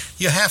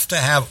 You have to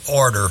have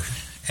order,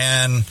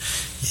 and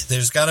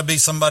there's got to be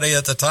somebody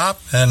at the top,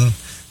 and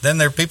then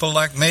there are people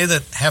like me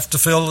that have to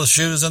fill the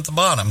shoes at the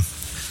bottom.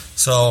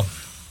 So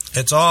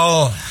it's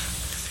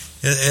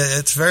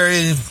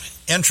very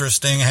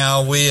interesting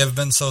how we have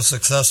been so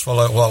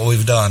successful at what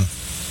we've done,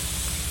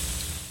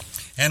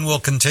 and will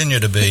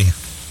continue to be,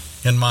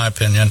 in my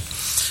opinion.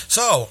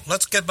 So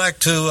let's get back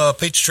to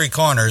Peachtree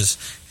Corners,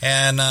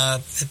 and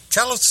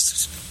tell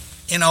us,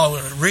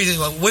 really,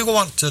 we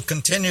want to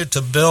continue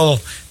to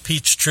build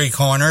Peachtree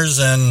Corners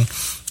and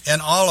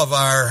all of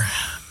our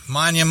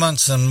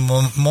monuments and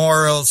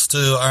memorials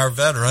to our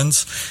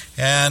veterans,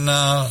 and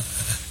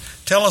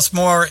tell us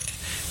more.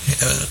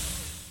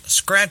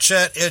 Scratch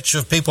that itch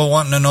of people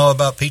wanting to know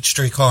about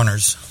Peachtree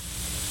Corners.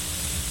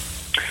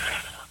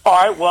 All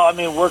right. Well, I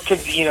mean, we're,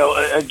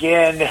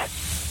 again,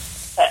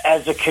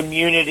 as a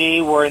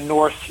community, we're in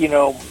North,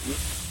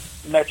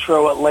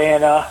 Metro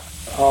Atlanta,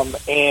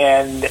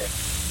 and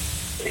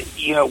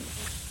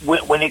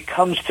when it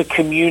comes to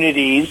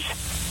communities,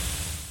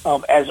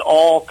 as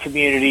all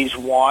communities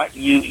want,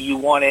 you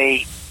want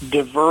a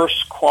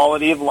diverse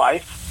quality of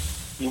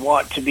life. You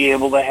want to be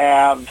able to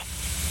have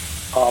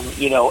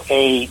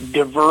a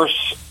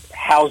diverse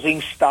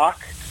housing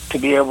stock, to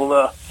be able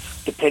to,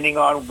 depending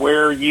on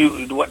what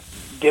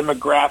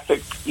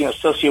demographic,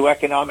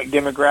 socioeconomic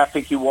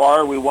demographic you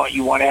are,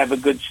 you want to have a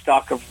good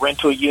stock of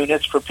rental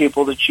units for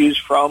people to choose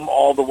from,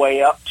 all the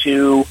way up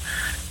to,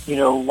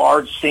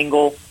 large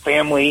single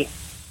family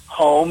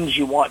homes.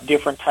 You want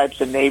different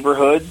types of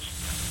neighborhoods.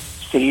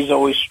 Cities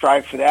always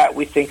strive for that.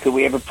 We think that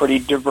we have a pretty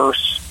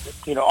diverse,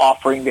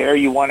 offering there.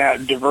 You want to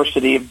have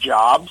diversity of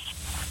jobs.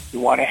 You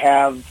want to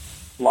have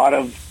a lot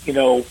of,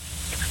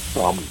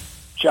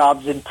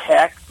 jobs in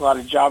tech, a lot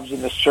of jobs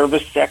in the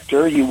service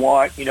sector. You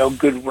want,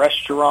 good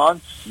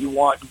restaurants. You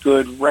want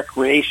good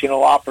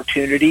recreational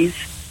opportunities,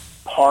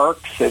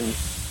 parks and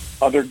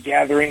other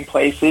gathering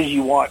places.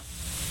 You want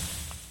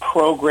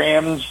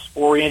programs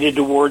oriented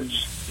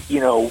towards,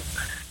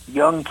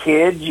 young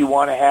kids. You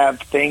want to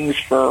have things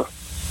for,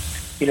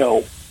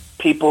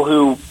 people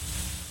who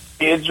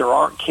kids or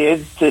aren't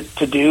kids to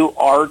do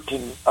art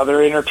and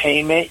other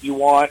entertainment. You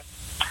want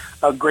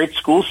a great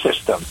school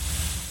system,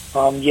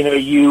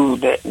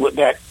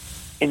 that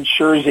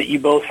ensures that you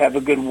both have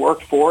a good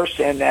workforce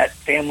and that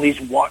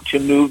families want to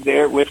move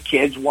there with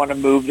kids, want to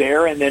move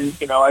there. And then,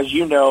 as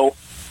you know,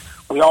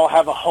 we all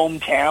have a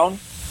hometown.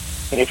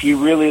 And if you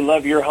really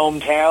love your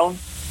hometown,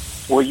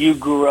 where you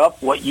grew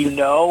up, what you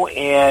know,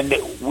 and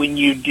when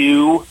you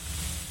do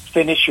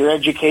finish your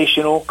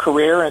educational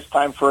career and it's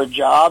time for a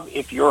job,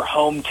 if your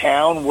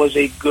hometown was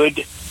a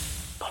good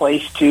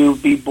place to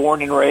be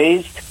born and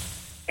raised,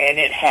 and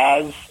it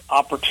has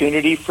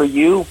opportunity for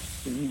you,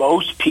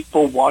 most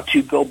people want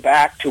to go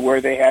back to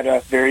where they had a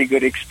very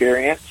good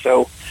experience.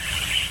 So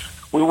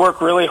we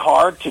work really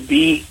hard to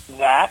be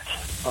that.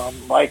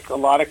 Like a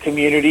lot of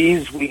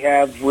communities, we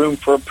have room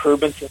for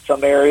improvements in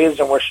some areas,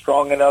 and we're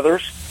strong in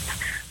others.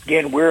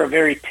 Again, we're a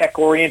very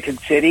tech-oriented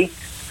city.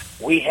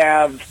 We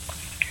have,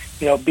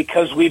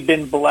 because we've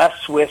been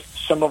blessed with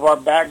some of our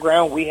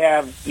background, we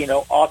have,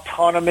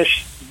 autonomous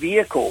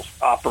vehicles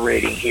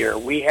operating here.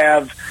 We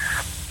have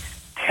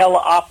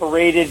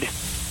teleoperated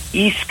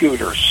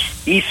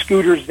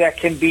e-scooters that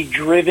can be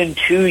driven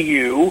to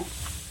you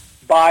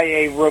by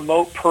a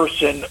remote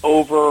person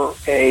over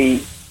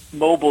a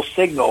mobile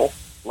signal,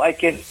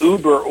 like an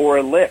Uber or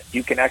a Lyft.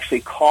 You can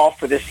actually call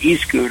for this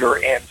e-scooter,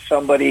 and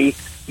somebody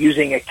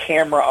using a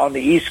camera on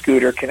the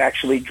e-scooter can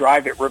actually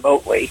drive it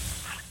remotely.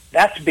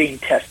 That's being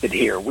tested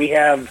here.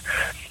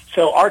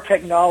 So our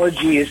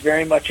technology is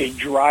very much a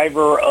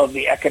driver of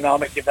the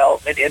economic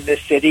development in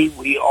this city.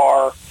 We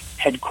are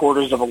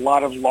headquarters of a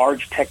lot of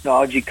large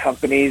technology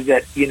companies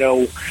that,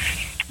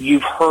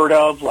 you've heard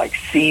of, like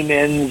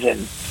Siemens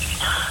and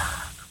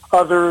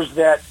others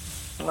that,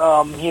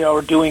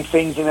 are doing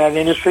things in that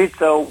industry.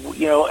 So,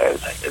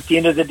 at the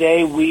end of the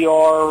day,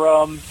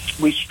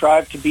 we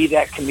strive to be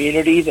that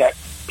community that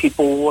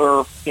people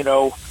are,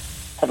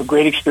 have a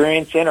great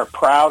experience in, are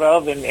proud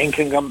of, and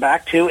can come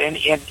back to. And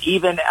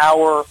even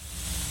our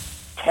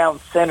town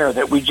center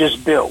that we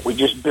just built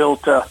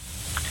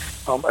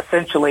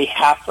essentially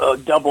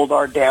doubled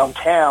our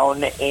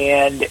downtown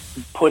and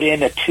put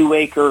in a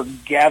 2-acre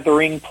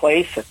gathering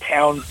place, a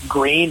town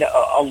green,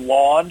 a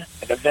lawn,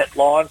 an event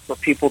lawn for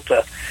people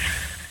to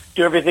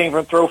do everything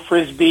from throw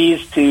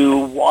frisbees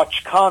to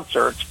watch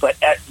concerts. But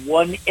at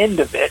one end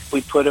of it,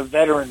 we put a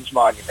veterans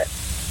monument,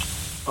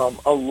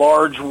 a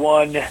large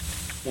one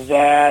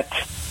that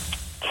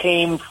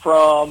came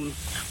from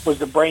was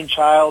the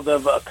brainchild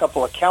of a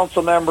couple of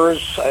council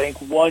members. I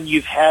think one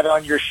you've had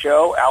on your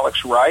show,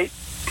 Alex Wright.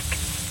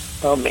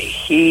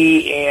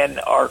 He and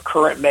our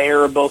current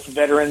mayor are both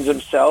veterans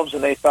themselves,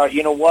 and they thought,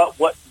 you know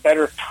what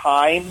better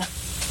time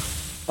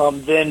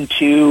than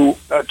to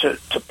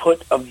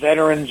put a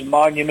veterans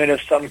monument of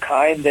some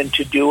kind than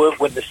to do it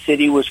when the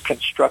city was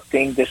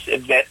constructing this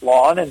event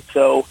lawn. And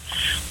so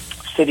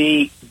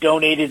city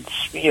donated,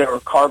 or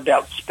carved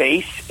out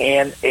space,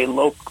 and a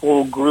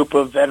local group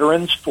of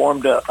veterans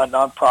formed a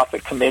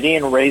nonprofit committee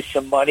and raised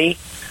some money.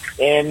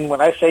 And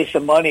when I say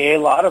some money, a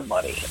lot of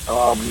money,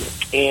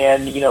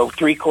 and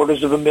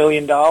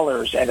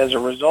 $750,000. And as a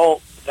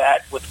result,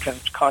 that with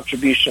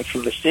contributions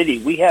from the city,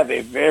 we have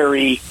a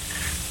very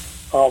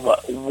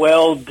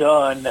well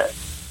done,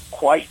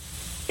 quite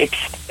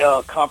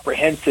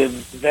comprehensive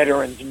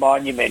veterans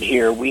monument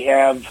here. We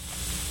have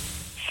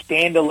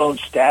standalone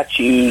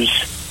statues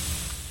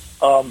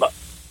of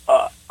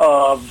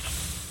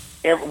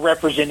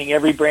representing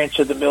every branch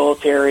of the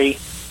military.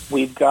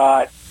 We've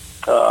got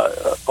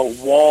a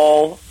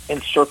wall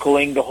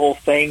encircling the whole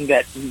thing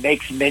that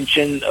makes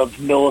mention of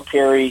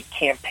military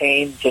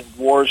campaigns and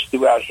wars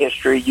throughout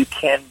history. You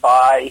can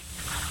buy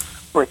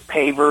brick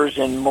pavers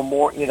in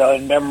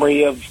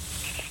memory of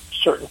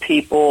certain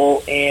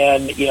people,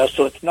 and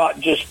so it's not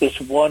just this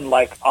one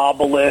like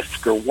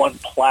obelisk or one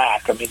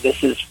plaque. I mean,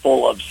 this is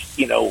full of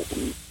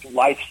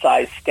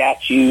life-size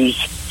statues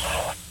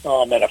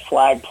and a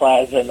flag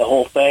plaza and the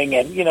whole thing.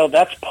 And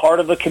that's part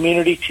of the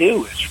community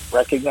too, is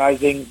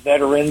recognizing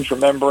veterans,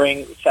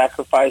 remembering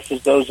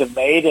sacrifices those have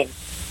made, and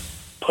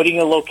putting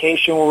a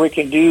location where we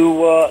can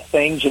do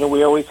things.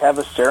 We always have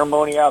a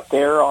ceremony out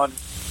there on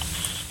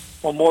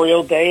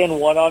Memorial Day and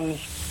one on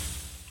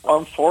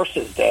Armed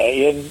Forces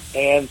Day,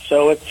 and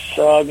so it's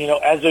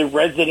as a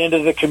resident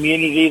of the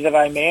community that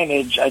I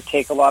manage, I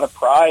take a lot of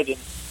pride in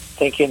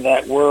thinking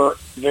that we're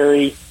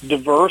very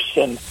diverse,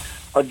 and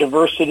our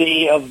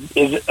diversity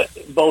is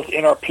both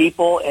in our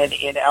people and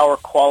in our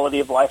quality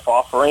of life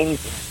offerings.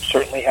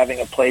 Certainly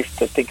having a place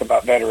to think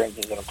about veterans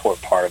is an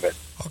important part of it.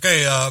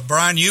 Okay,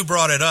 Brian, you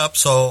brought it up,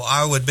 so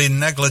I would be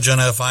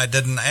negligent if I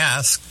didn't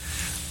ask.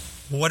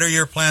 What are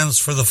your plans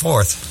for the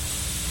 4th?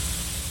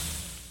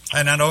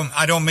 And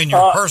I don't mean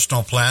your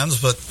personal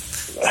plans, but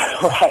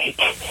right.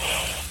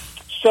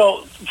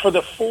 So for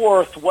the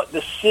 4th, what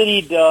the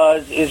city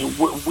does is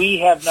we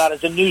have not,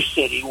 as a new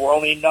city, we're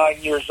only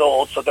 9 years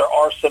old, so there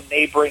are some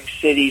neighboring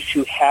cities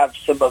who have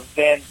some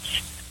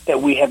events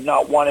that we have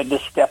not wanted to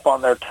step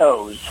on their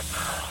toes.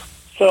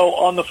 So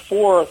on the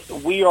 4th,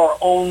 we are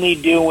only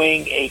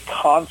doing a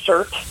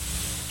concert.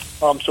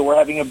 So we're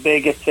having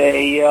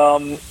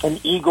it's an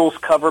Eagles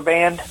cover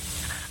band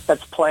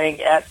that's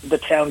playing at the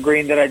town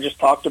green that I just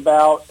talked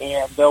about,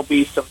 and there'll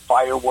be some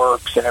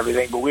fireworks and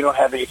everything, but we don't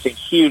have anything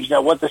huge.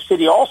 Now, what the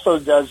city also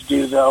does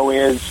do, though,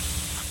 is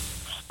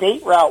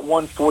State Route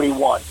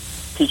 141,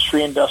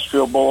 Peachtree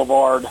Industrial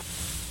Boulevard,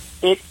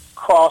 it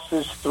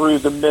crosses through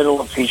the middle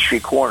of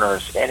Peachtree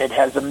Corners, and it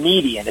has a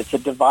median. It's a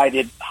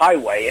divided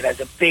highway. It has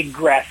a big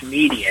grass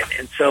median,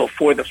 and so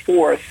for the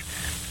 4th,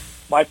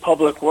 my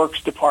Public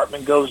Works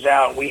Department goes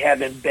out, and we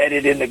have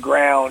embedded in the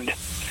ground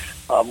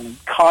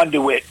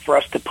conduit for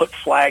us to put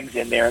flags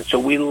in there. And so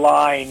we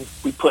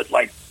put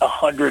like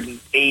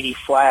 180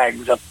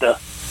 flags up the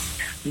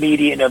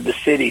median of the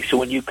city. So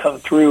when you come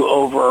through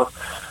over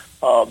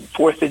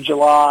 4th of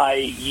July,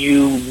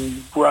 you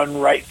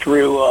run right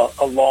through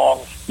a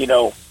long,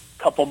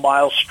 couple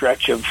mile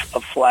stretch of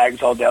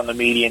flags all down the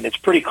median. It's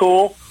pretty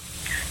cool.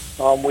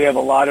 We have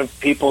a lot of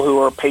people who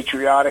are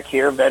patriotic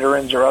here,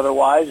 veterans or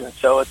otherwise, and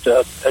so it's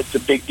a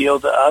big deal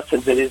to us,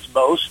 as it is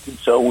most, and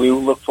so we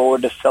look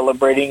forward to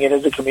celebrating it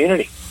as a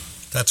community.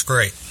 That's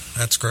great.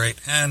 That's great.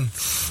 And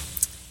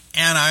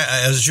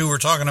as you were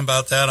talking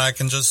about that, I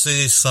can just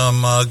see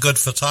some good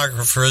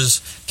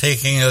photographers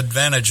taking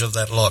advantage of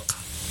that look.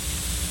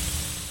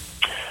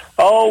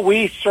 Oh,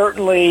 we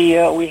certainly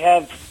we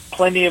have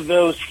plenty of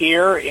those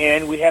here,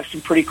 and we have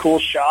some pretty cool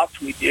shots.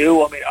 We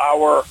do. I mean,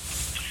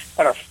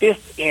 at our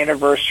 5th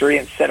anniversary,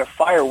 instead of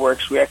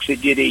fireworks, we actually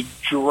did a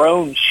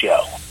drone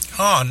show.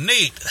 Oh,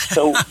 neat.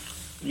 So,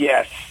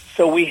 yes.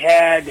 So we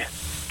had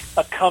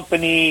a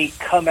company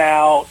come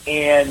out,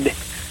 and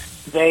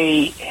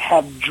they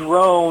have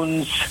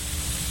drones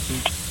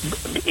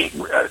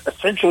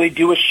essentially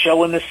do a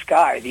show in the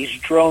sky. These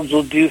drones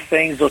will do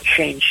things. They'll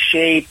change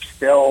shapes.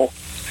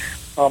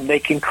 They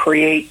can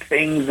create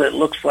things that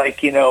looks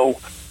like, a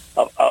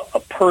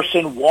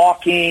person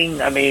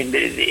walking. I mean,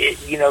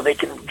 they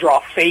can draw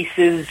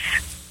faces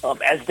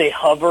as they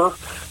hover.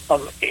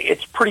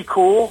 It's pretty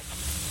cool.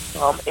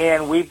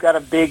 And we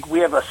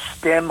have a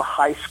STEM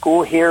high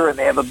school here, and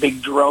they have a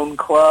big drone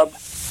club.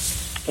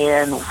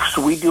 And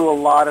so we do a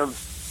lot of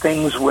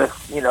things with,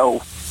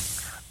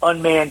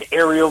 unmanned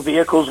aerial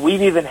vehicles.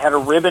 We've even had a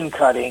ribbon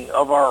cutting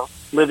of our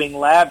living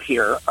lab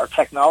here, our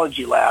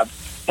technology lab,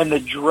 and the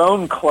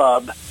drone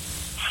club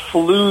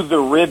flew the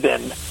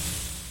ribbon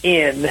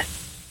in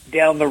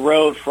down the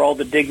road for all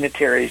the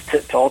dignitaries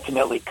to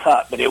ultimately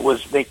cut. But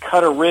they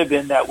cut a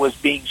ribbon that was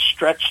being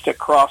stretched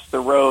across the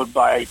road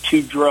by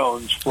 2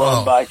 drones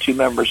flown by 2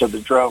 members of the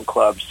drone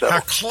club. So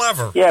how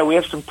clever! Yeah, we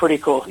have some pretty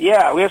cool.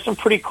 Yeah, we have some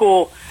pretty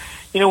cool.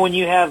 When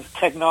you have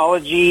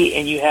technology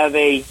and you have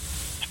a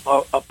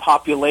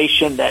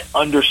population that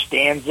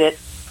understands it,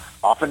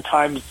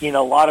 oftentimes a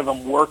lot of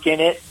them work in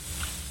it,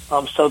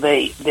 so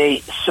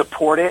they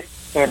support it,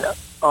 and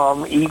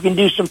you can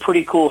do some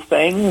pretty cool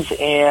things.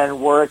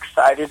 And we're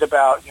excited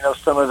about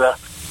some of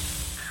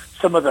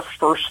the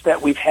firsts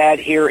that we've had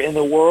here in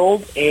the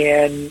world,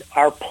 and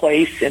our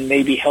place in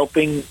maybe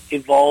helping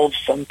evolve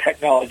some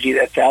technology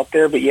that's out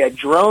there. But yeah,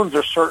 drones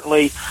are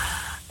certainly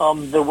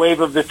the wave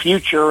of the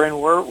future,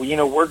 and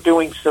we're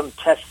doing some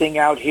testing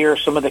out here.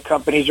 Some of the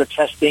companies are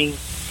testing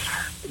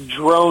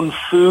drone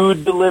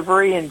food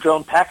delivery and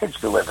drone package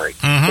delivery.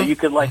 Mm-hmm. So you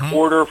could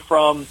order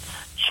from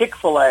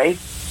Chick-fil-A,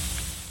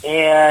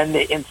 and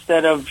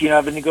instead of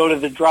having to go to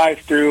the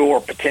drive-through or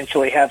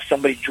potentially have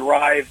somebody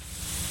drive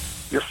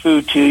your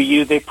food to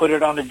you, they put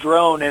it on a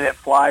drone and it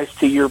flies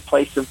to your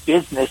place of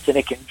business, and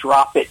it can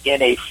drop it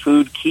in a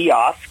food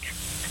kiosk.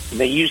 And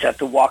then you just have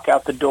to walk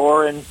out the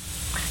door and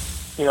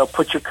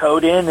put your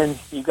code in, and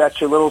you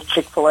got your little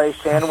Chick-fil-A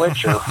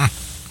sandwich or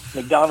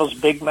McDonald's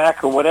Big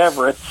Mac or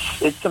whatever.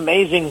 It's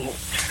amazing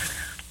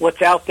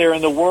what's out there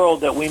in the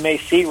world that we may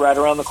see right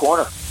around the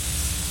corner.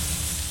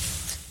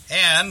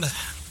 And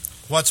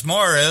what's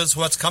more is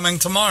what's coming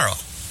tomorrow.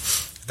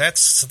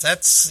 That's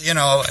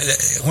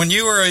when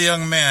you were a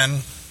young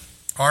man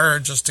or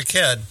just a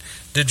kid,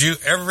 did you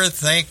ever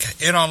think,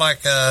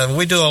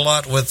 we do a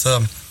lot with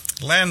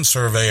land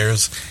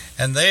surveyors,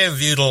 and they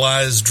have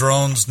utilized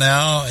drones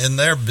now in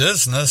their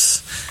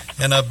business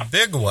in a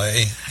big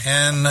way.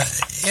 And,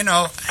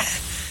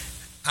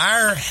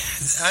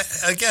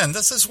 again,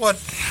 this is what,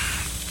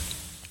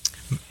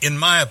 in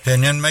my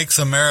opinion, makes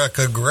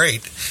America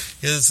great,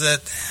 is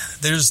that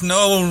there's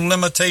no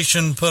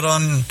limitation put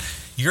on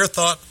your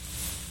thought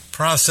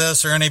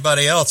process or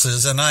anybody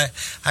else's. And I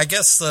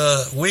guess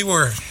we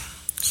were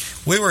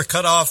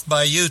cut off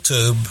by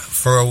YouTube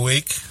for a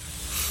week,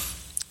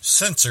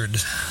 censored.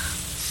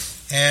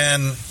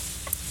 And,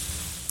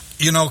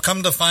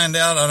 come to find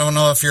out, I don't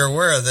know if you're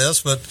aware of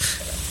this, but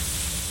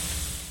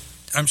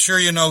I'm sure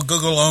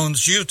Google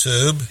owns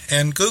YouTube,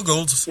 and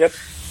Google's, yep.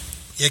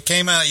 It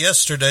came out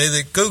yesterday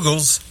that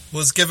Google's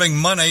was giving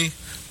money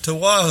to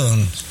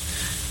Wuhan,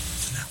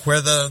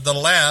 where the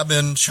lab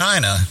in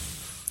China.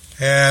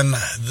 And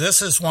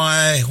this is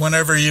why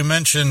whenever you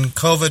mention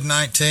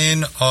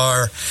COVID-19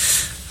 or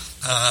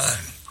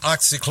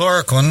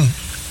oxychloroquine,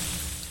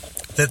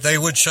 that they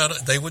would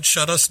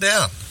shut us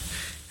down.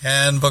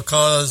 And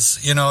because,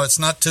 it's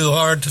not too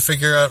hard to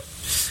figure out,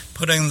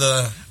 putting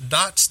the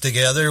dots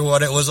together,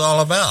 what it was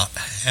all about.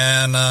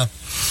 And,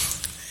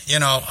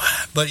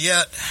 but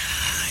yet,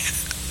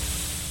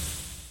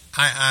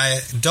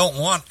 I don't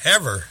want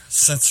ever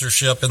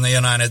censorship in the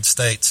United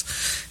States.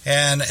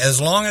 And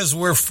as long as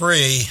we're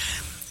free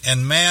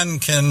and man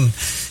can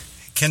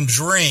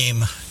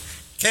dream,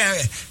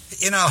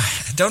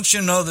 don't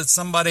you know that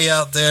somebody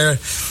out there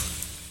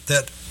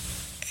that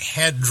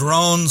had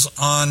drones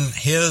on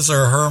his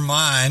or her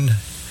mind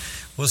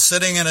was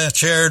sitting in a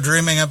chair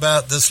dreaming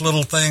about this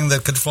little thing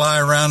that could fly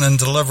around and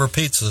deliver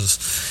pizzas,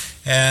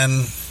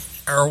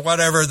 or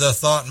whatever the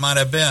thought might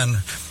have been.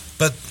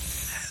 But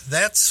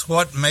that's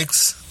what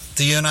makes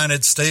the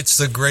United States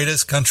the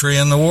greatest country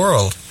in the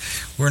world.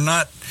 We're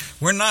not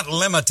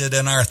limited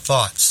in our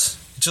thoughts.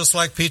 Just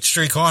like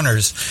Peachtree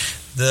Corners,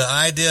 the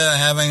idea of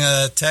having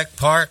a tech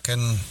park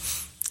and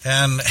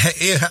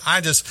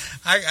I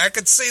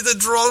could see the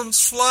drones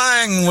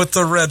flying with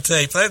the red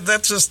tape.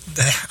 That's just,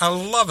 I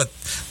love it.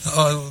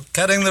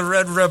 Cutting the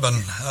red ribbon.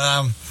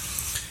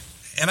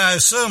 And I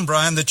assume,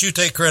 Brian, that you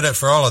take credit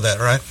for all of that,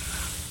 right?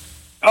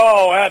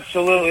 Oh,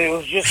 absolutely. It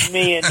was just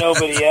me and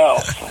nobody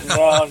else.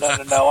 No.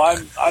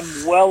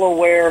 I'm well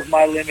aware of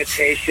my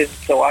limitations,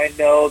 so I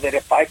know that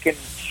if I can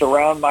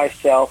surround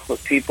myself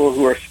with people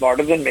who are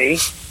smarter than me,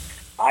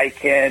 I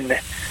can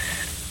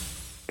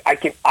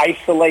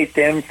isolate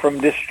them from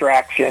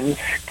distractions,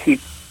 keep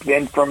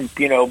them from,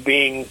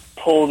 being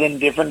pulled in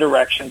different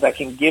directions. I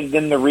can give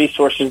them the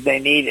resources they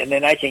need, and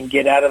then I can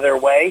get out of their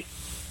way.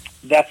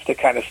 That's the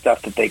kind of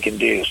stuff that they can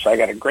do. So I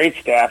got a great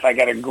staff. I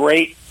got a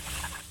great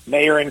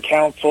mayor and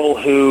council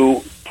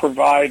who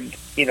provide,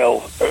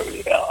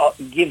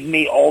 give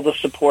me all the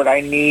support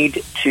I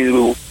need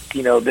to,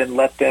 then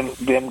let them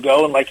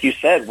go. And like you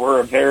said, we're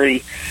a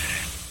very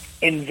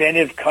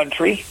inventive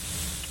country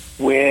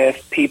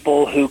with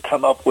people who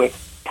come up with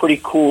pretty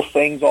cool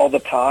things all the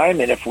time.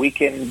 And if we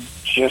can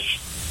just,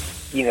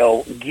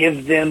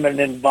 give them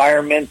an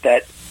environment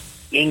that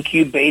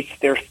incubates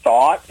their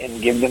thought and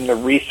give them the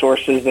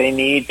resources they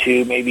need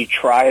to maybe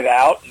try it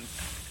out.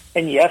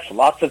 And yes,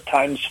 lots of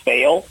times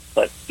fail,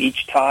 but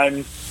each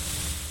time,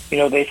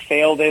 they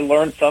fail, they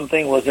learn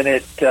something. Was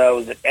it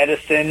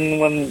Edison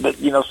when,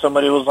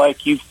 somebody was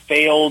like, you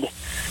failed,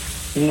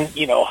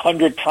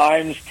 100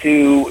 times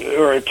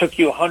or it took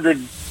you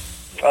 100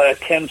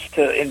 attempts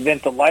to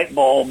invent the light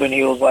bulb, and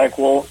he was like,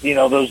 well,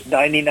 those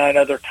 99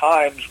 other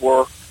times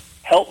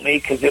helped me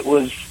because it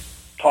was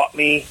taught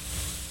me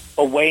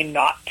a way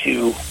not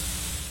to,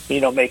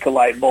 make a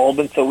light bulb.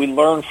 And so we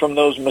learn from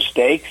those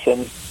mistakes.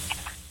 And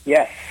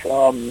yes,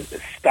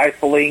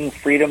 stifling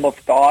freedom of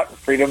thought,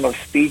 freedom of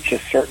speech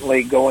is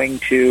certainly going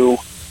to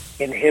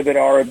inhibit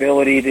our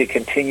ability to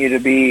continue to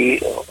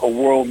be a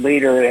world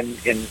leader in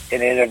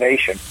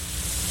innovation.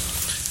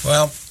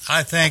 Well,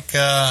 I think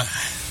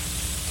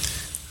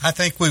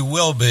we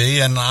will be,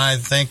 and I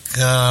think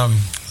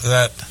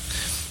that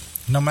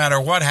no matter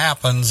what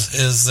happens,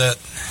 is that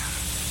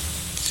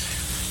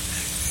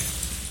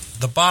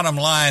the bottom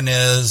line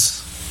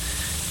is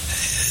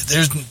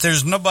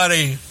there's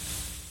nobody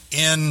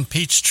in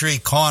Peachtree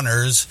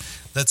Corners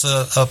that's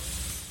a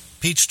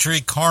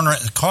Peachtree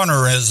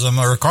cornerism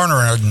or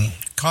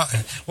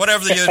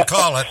whatever you'd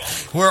call it.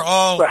 We're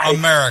all right.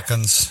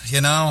 Americans,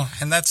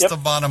 and that's the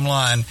bottom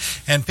line.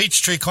 And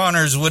Peachtree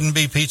Corners wouldn't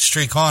be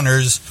Peachtree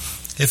Corners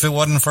if it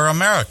wasn't for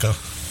America.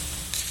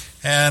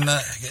 And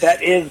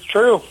that is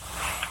true.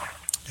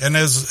 And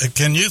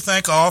can you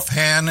think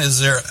offhand, is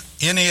there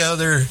any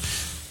other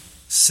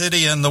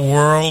city in the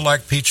world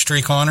like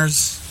Peachtree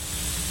Corners?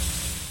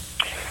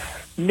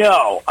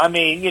 No. I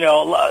mean,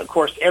 of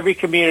course, every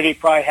community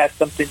probably has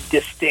something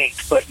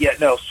distinct, but yet,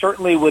 no,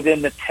 certainly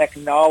within the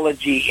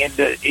technology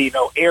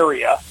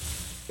area,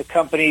 the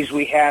companies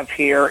we have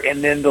here,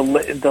 and then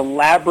the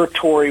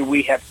laboratory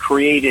we have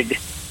created.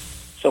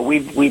 So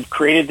we've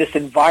created this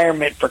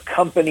environment for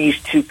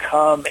companies to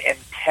come and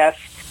test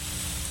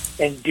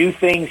and do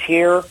things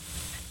here.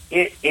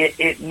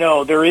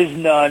 No, there is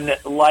none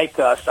like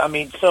us. I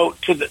mean, so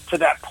to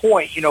that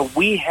point,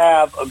 we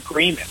have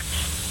agreements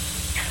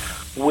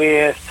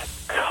with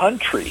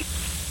countries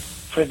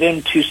for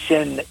them to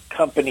send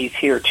companies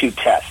here to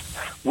test.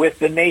 With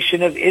the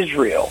nation of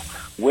Israel,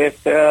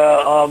 with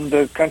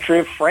the country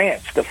of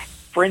France, the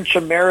French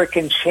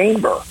American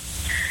Chamber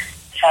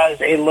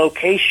has a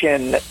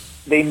location.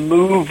 They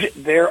moved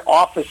their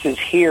offices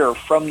here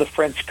from the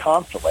French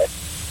consulate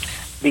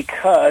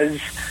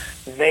because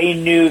they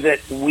knew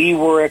that we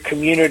were a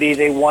community.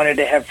 They wanted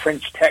to have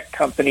French tech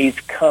companies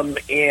come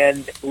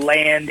and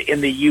land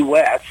in the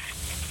U.S.,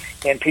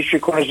 and Peachtree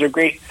Corners is a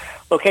great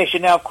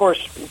location. Now, of course,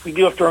 we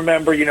do have to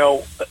remember,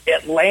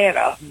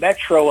 Atlanta,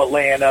 Metro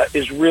Atlanta,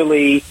 is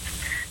really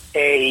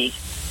a,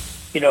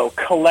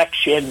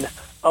 collection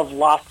of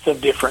lots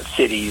of different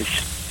cities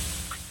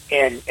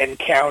and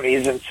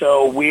counties, and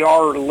so we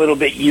are a little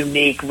bit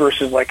unique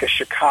versus like a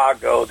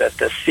Chicago, that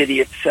the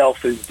city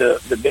itself is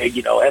the big,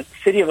 at the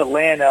city of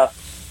Atlanta,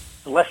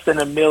 less than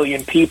 1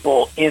 million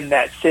people in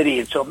that city,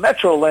 and so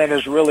Metro Atlanta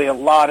is really a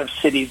lot of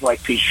cities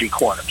like Peachtree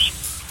Corners.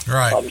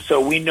 Right.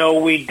 So we know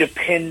we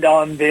depend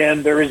on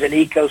them. There is an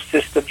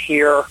ecosystem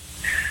here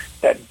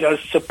that does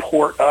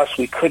support us.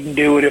 We couldn't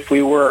do it if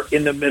we were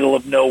in the middle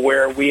of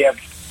nowhere. We have,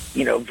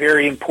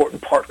 very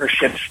important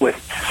partnerships with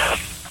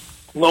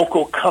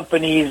local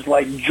companies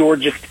like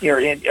Georgia,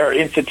 or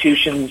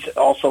institutions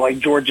also like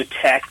Georgia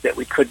Tech, that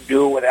we couldn't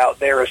do without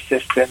their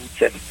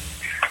assistance, and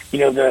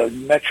the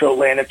Metro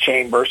Atlanta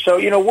Chamber. So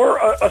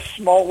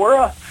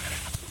we're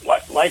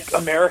like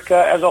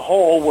America as a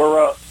whole, we're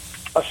a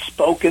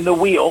spoke in the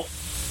wheel,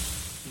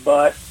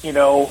 but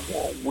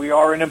we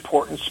are an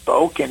important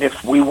spoke, and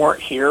if we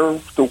weren't here,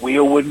 the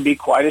wheel wouldn't be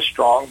quite as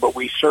strong. But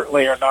we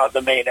certainly are not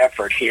the main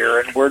effort here,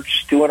 and we're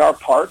just doing our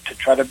part to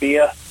try to be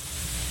a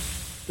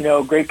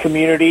great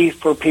community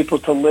for people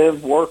to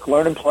live, work,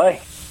 learn, and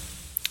play.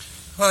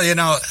 Well,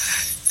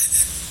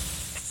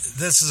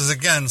 this is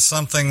again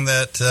something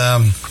that,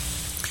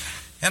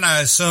 and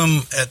I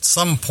assume at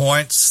some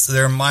points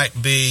there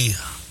might be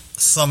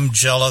some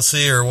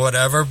jealousy or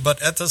whatever,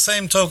 but at the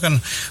same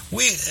token,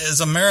 we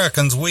as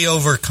Americans, we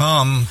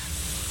overcome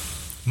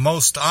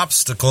most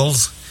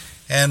obstacles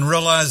and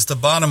realize the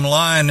bottom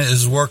line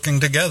is working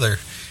together.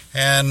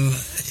 And,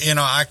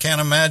 I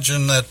can't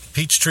imagine that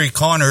Peachtree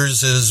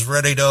Corners is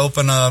ready to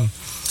open a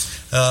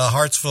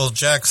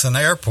Hartsfield-Jackson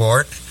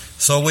Airport,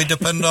 so we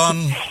depend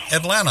on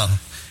Atlanta.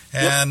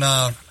 And,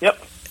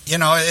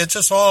 it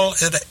just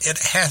it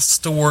has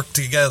to work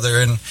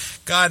together. And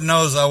God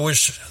knows I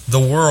wish the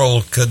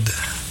world could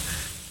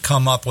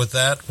come up with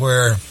that,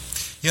 where,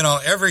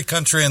 every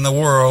country in the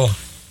world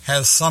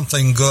has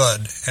something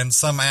good and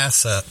some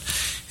asset.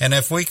 And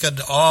if we could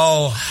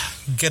all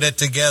get it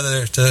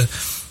together to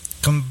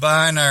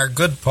combine our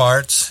good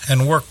parts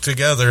and work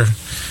together,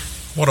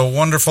 what a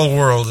wonderful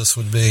world this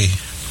would be.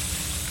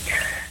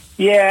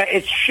 Yeah,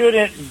 it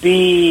shouldn't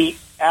be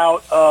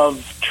out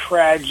of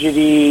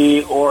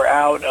tragedy or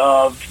out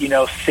of,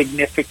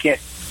 significant,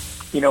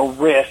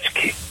 risk.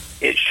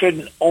 It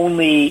shouldn't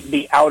only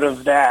be out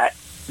of that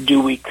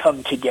do we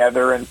come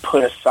together and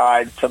put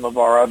aside some of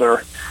our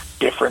other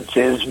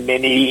differences,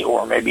 many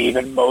or maybe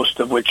even most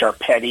of which are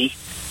petty.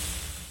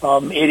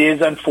 It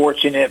is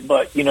unfortunate,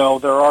 but,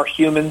 there are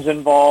humans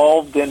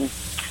involved, and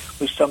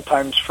we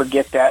sometimes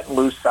forget that and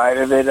lose sight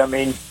of it. I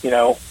mean,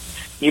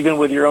 even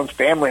with your own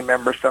family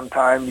members,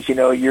 sometimes,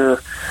 you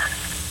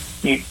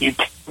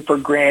take for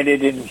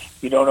granted and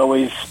you don't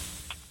always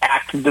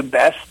act the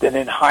best. And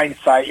in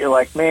hindsight, you're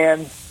like,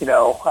 man,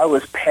 I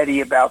was petty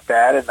about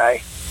that, and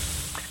I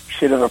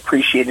should have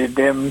appreciated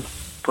them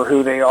for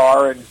who they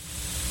are and,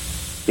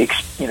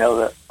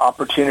 the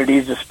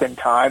opportunities to spend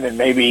time, and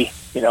maybe,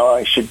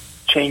 I should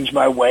change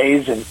my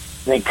ways and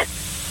think,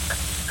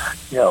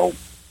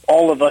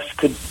 all of us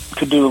could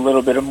do a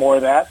little bit of more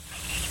of that,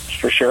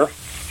 for sure.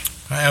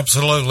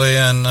 Absolutely,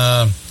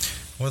 and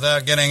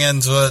without getting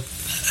into it,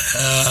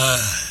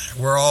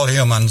 we're all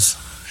humans,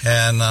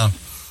 and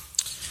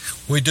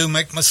we do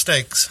make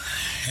mistakes,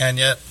 and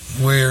yet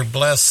we're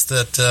blessed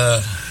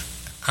that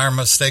our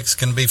mistakes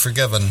can be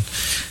forgiven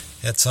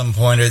at some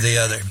point or the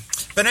other.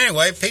 But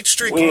anyway,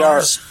 Peachtree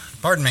Corners,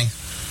 pardon me.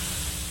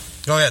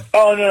 Go ahead.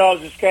 Oh, no, I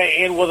was just going to,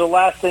 and the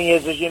last thing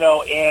is,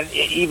 and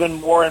even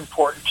more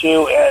important,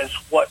 too, is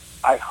what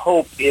I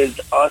hope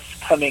is us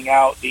coming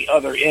out the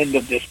other end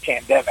of this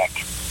pandemic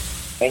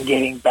and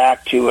getting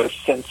back to a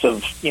sense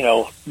of,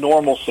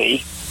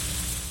 normalcy,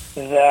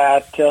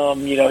 that,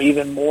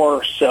 even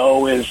more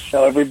so is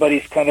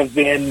everybody's kind of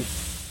been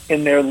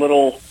in their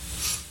little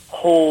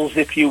holes,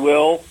 if you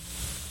will,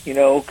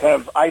 kind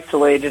of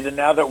isolated, and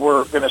now that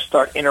we're going to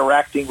start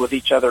interacting with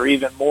each other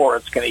even more,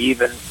 it's going to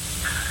even,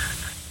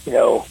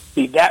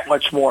 be that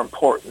much more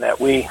important that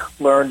we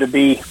learn to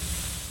be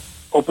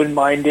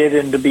open-minded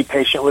and to be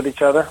patient with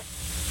each other.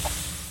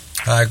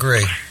 I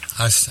agree.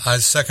 I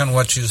second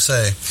what you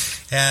say.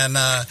 And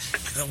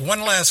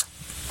one last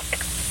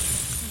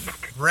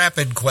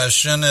rapid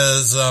question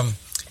is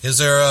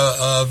there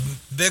a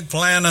big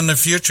plan in the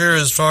future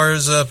as far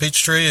as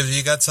Peachtree? Have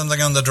you got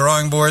something on the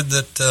drawing board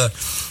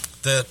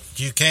that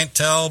you can't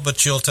tell,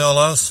 but you'll tell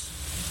us?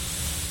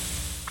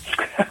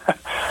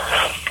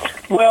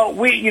 Well,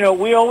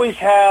 we always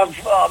have,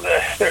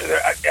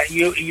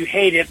 you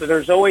hate it, but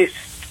there's always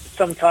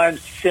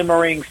sometimes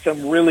simmering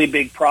some really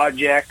big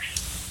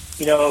projects.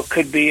 It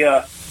could be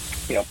a,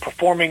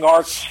 performing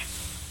arts,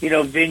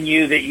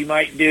 venue that you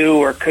might do,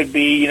 or it could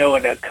be,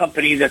 in a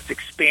company that's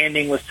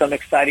expanding with some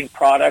exciting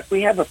product.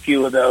 We have a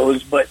few of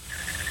those, but,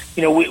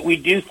 we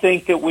do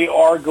think that we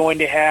are going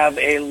to have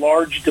a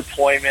large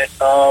deployment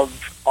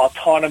of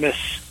autonomous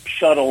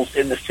shuttles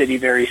in the city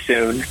very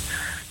soon.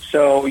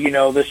 So,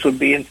 this would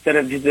be, instead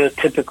of the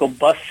typical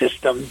bus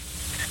system,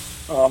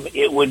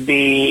 it would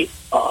be,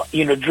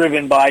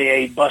 driven by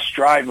a bus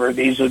driver.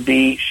 These would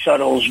be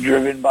shuttles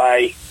driven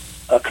by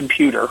a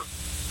computer.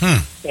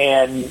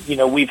 And,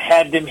 we've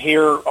had them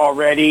here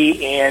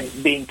already and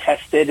being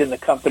tested, and the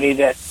company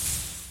that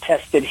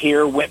tested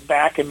here went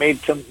back and made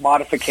some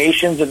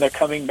modifications, and they're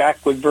coming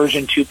back with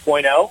version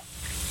 2.0.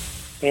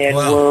 And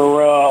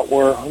wow.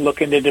 We're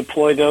looking to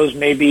deploy those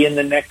maybe in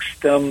the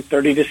next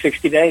 30 to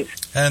 60 days.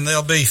 And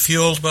they'll be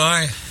fueled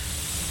by?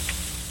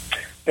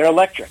 They're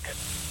electric.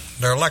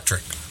 They're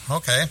electric.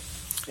 Okay.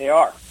 They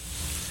are.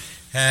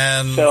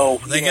 And so,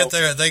 they get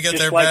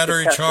their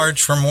battery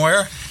charge from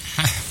where?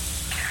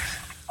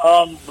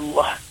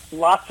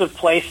 Lots of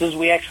places.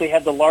 We actually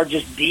have the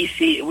largest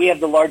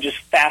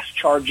fast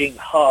charging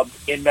hub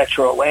in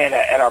Metro Atlanta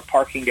at our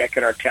parking deck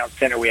at our town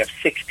center. We have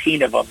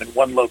 16 of them in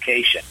one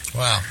location.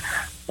 Wow.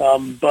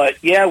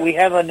 But yeah, we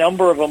have a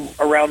number of them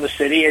around the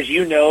city. As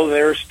you know,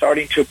 they're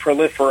starting to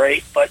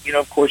proliferate. But,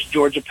 of course,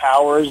 Georgia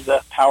Power is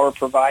the power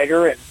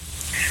provider, and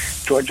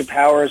Georgia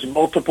Power has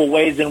multiple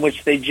ways in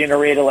which they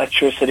generate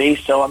electricity.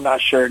 So I'm not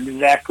sure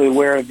exactly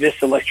where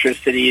this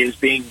electricity is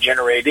being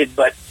generated,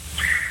 but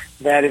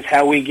that is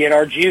how we get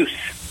our juice.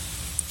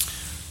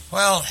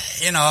 Well,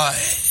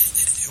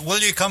 will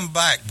you come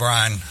back,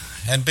 Brian,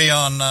 and be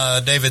on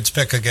David's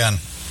Pick again?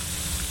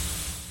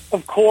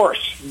 Of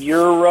course.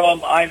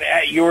 I'm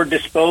at your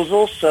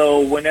disposal,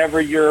 so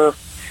whenever you're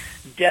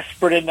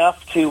desperate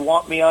enough to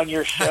want me on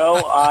your show,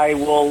 I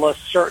will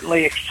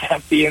certainly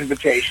accept the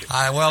invitation.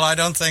 I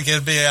don't think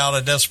it'd be out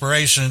of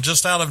desperation,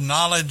 just out of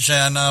knowledge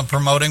and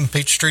promoting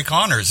Peachtree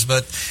Corners.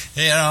 But,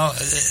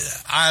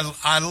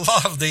 I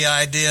love the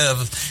idea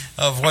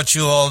of what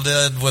you all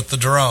did with the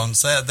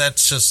drones. That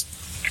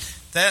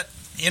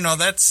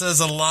says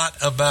a lot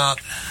about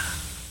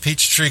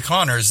Peachtree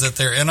Corners, that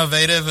they're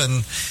innovative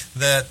and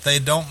that they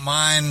don't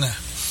mind,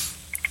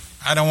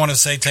 I don't want to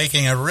say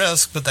taking a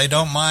risk, but they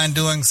don't mind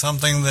doing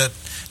something that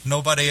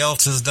nobody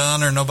else has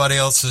done or nobody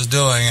else is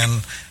doing.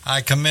 And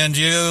I commend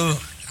you.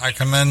 I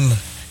commend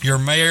your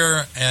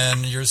mayor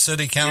and your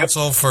city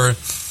council for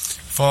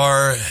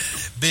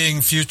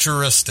being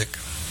futuristic.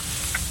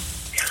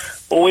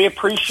 Well, we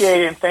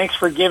appreciate it, and thanks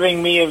for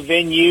giving me a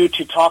venue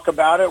to talk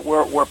about it.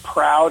 We're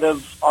proud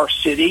of our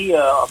city.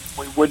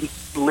 We wouldn't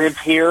live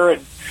here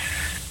and,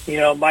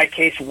 in my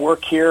case,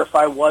 work here if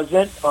I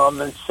wasn't.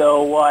 And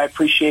so I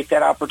appreciate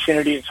that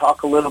opportunity to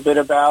talk a little bit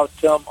about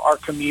our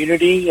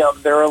community.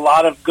 There are a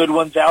lot of good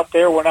ones out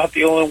there. We're not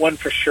the only one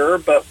for sure,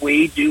 but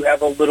we do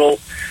have a little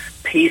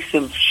piece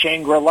of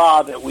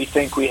Shangri-La that we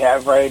think we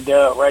have right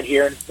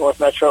here in North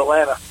Metro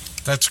Atlanta.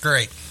 That's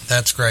great.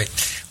 That's great.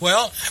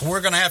 Well,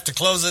 we're going to have to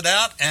close it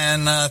out,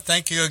 and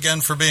thank you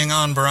again for being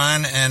on,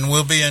 Brian, and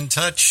we'll be in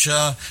touch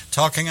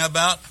talking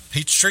about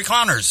Peachtree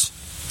Corners.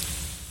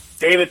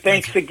 David,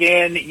 thanks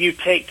again. You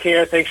take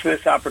care. Thanks for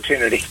this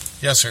opportunity.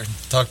 Yes, sir.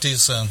 Talk to you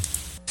soon.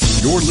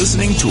 You're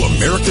listening to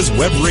America's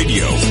Web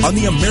Radio on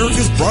the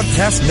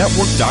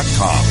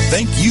AmericasBroadcastNetwork.com.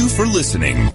 Thank you for listening.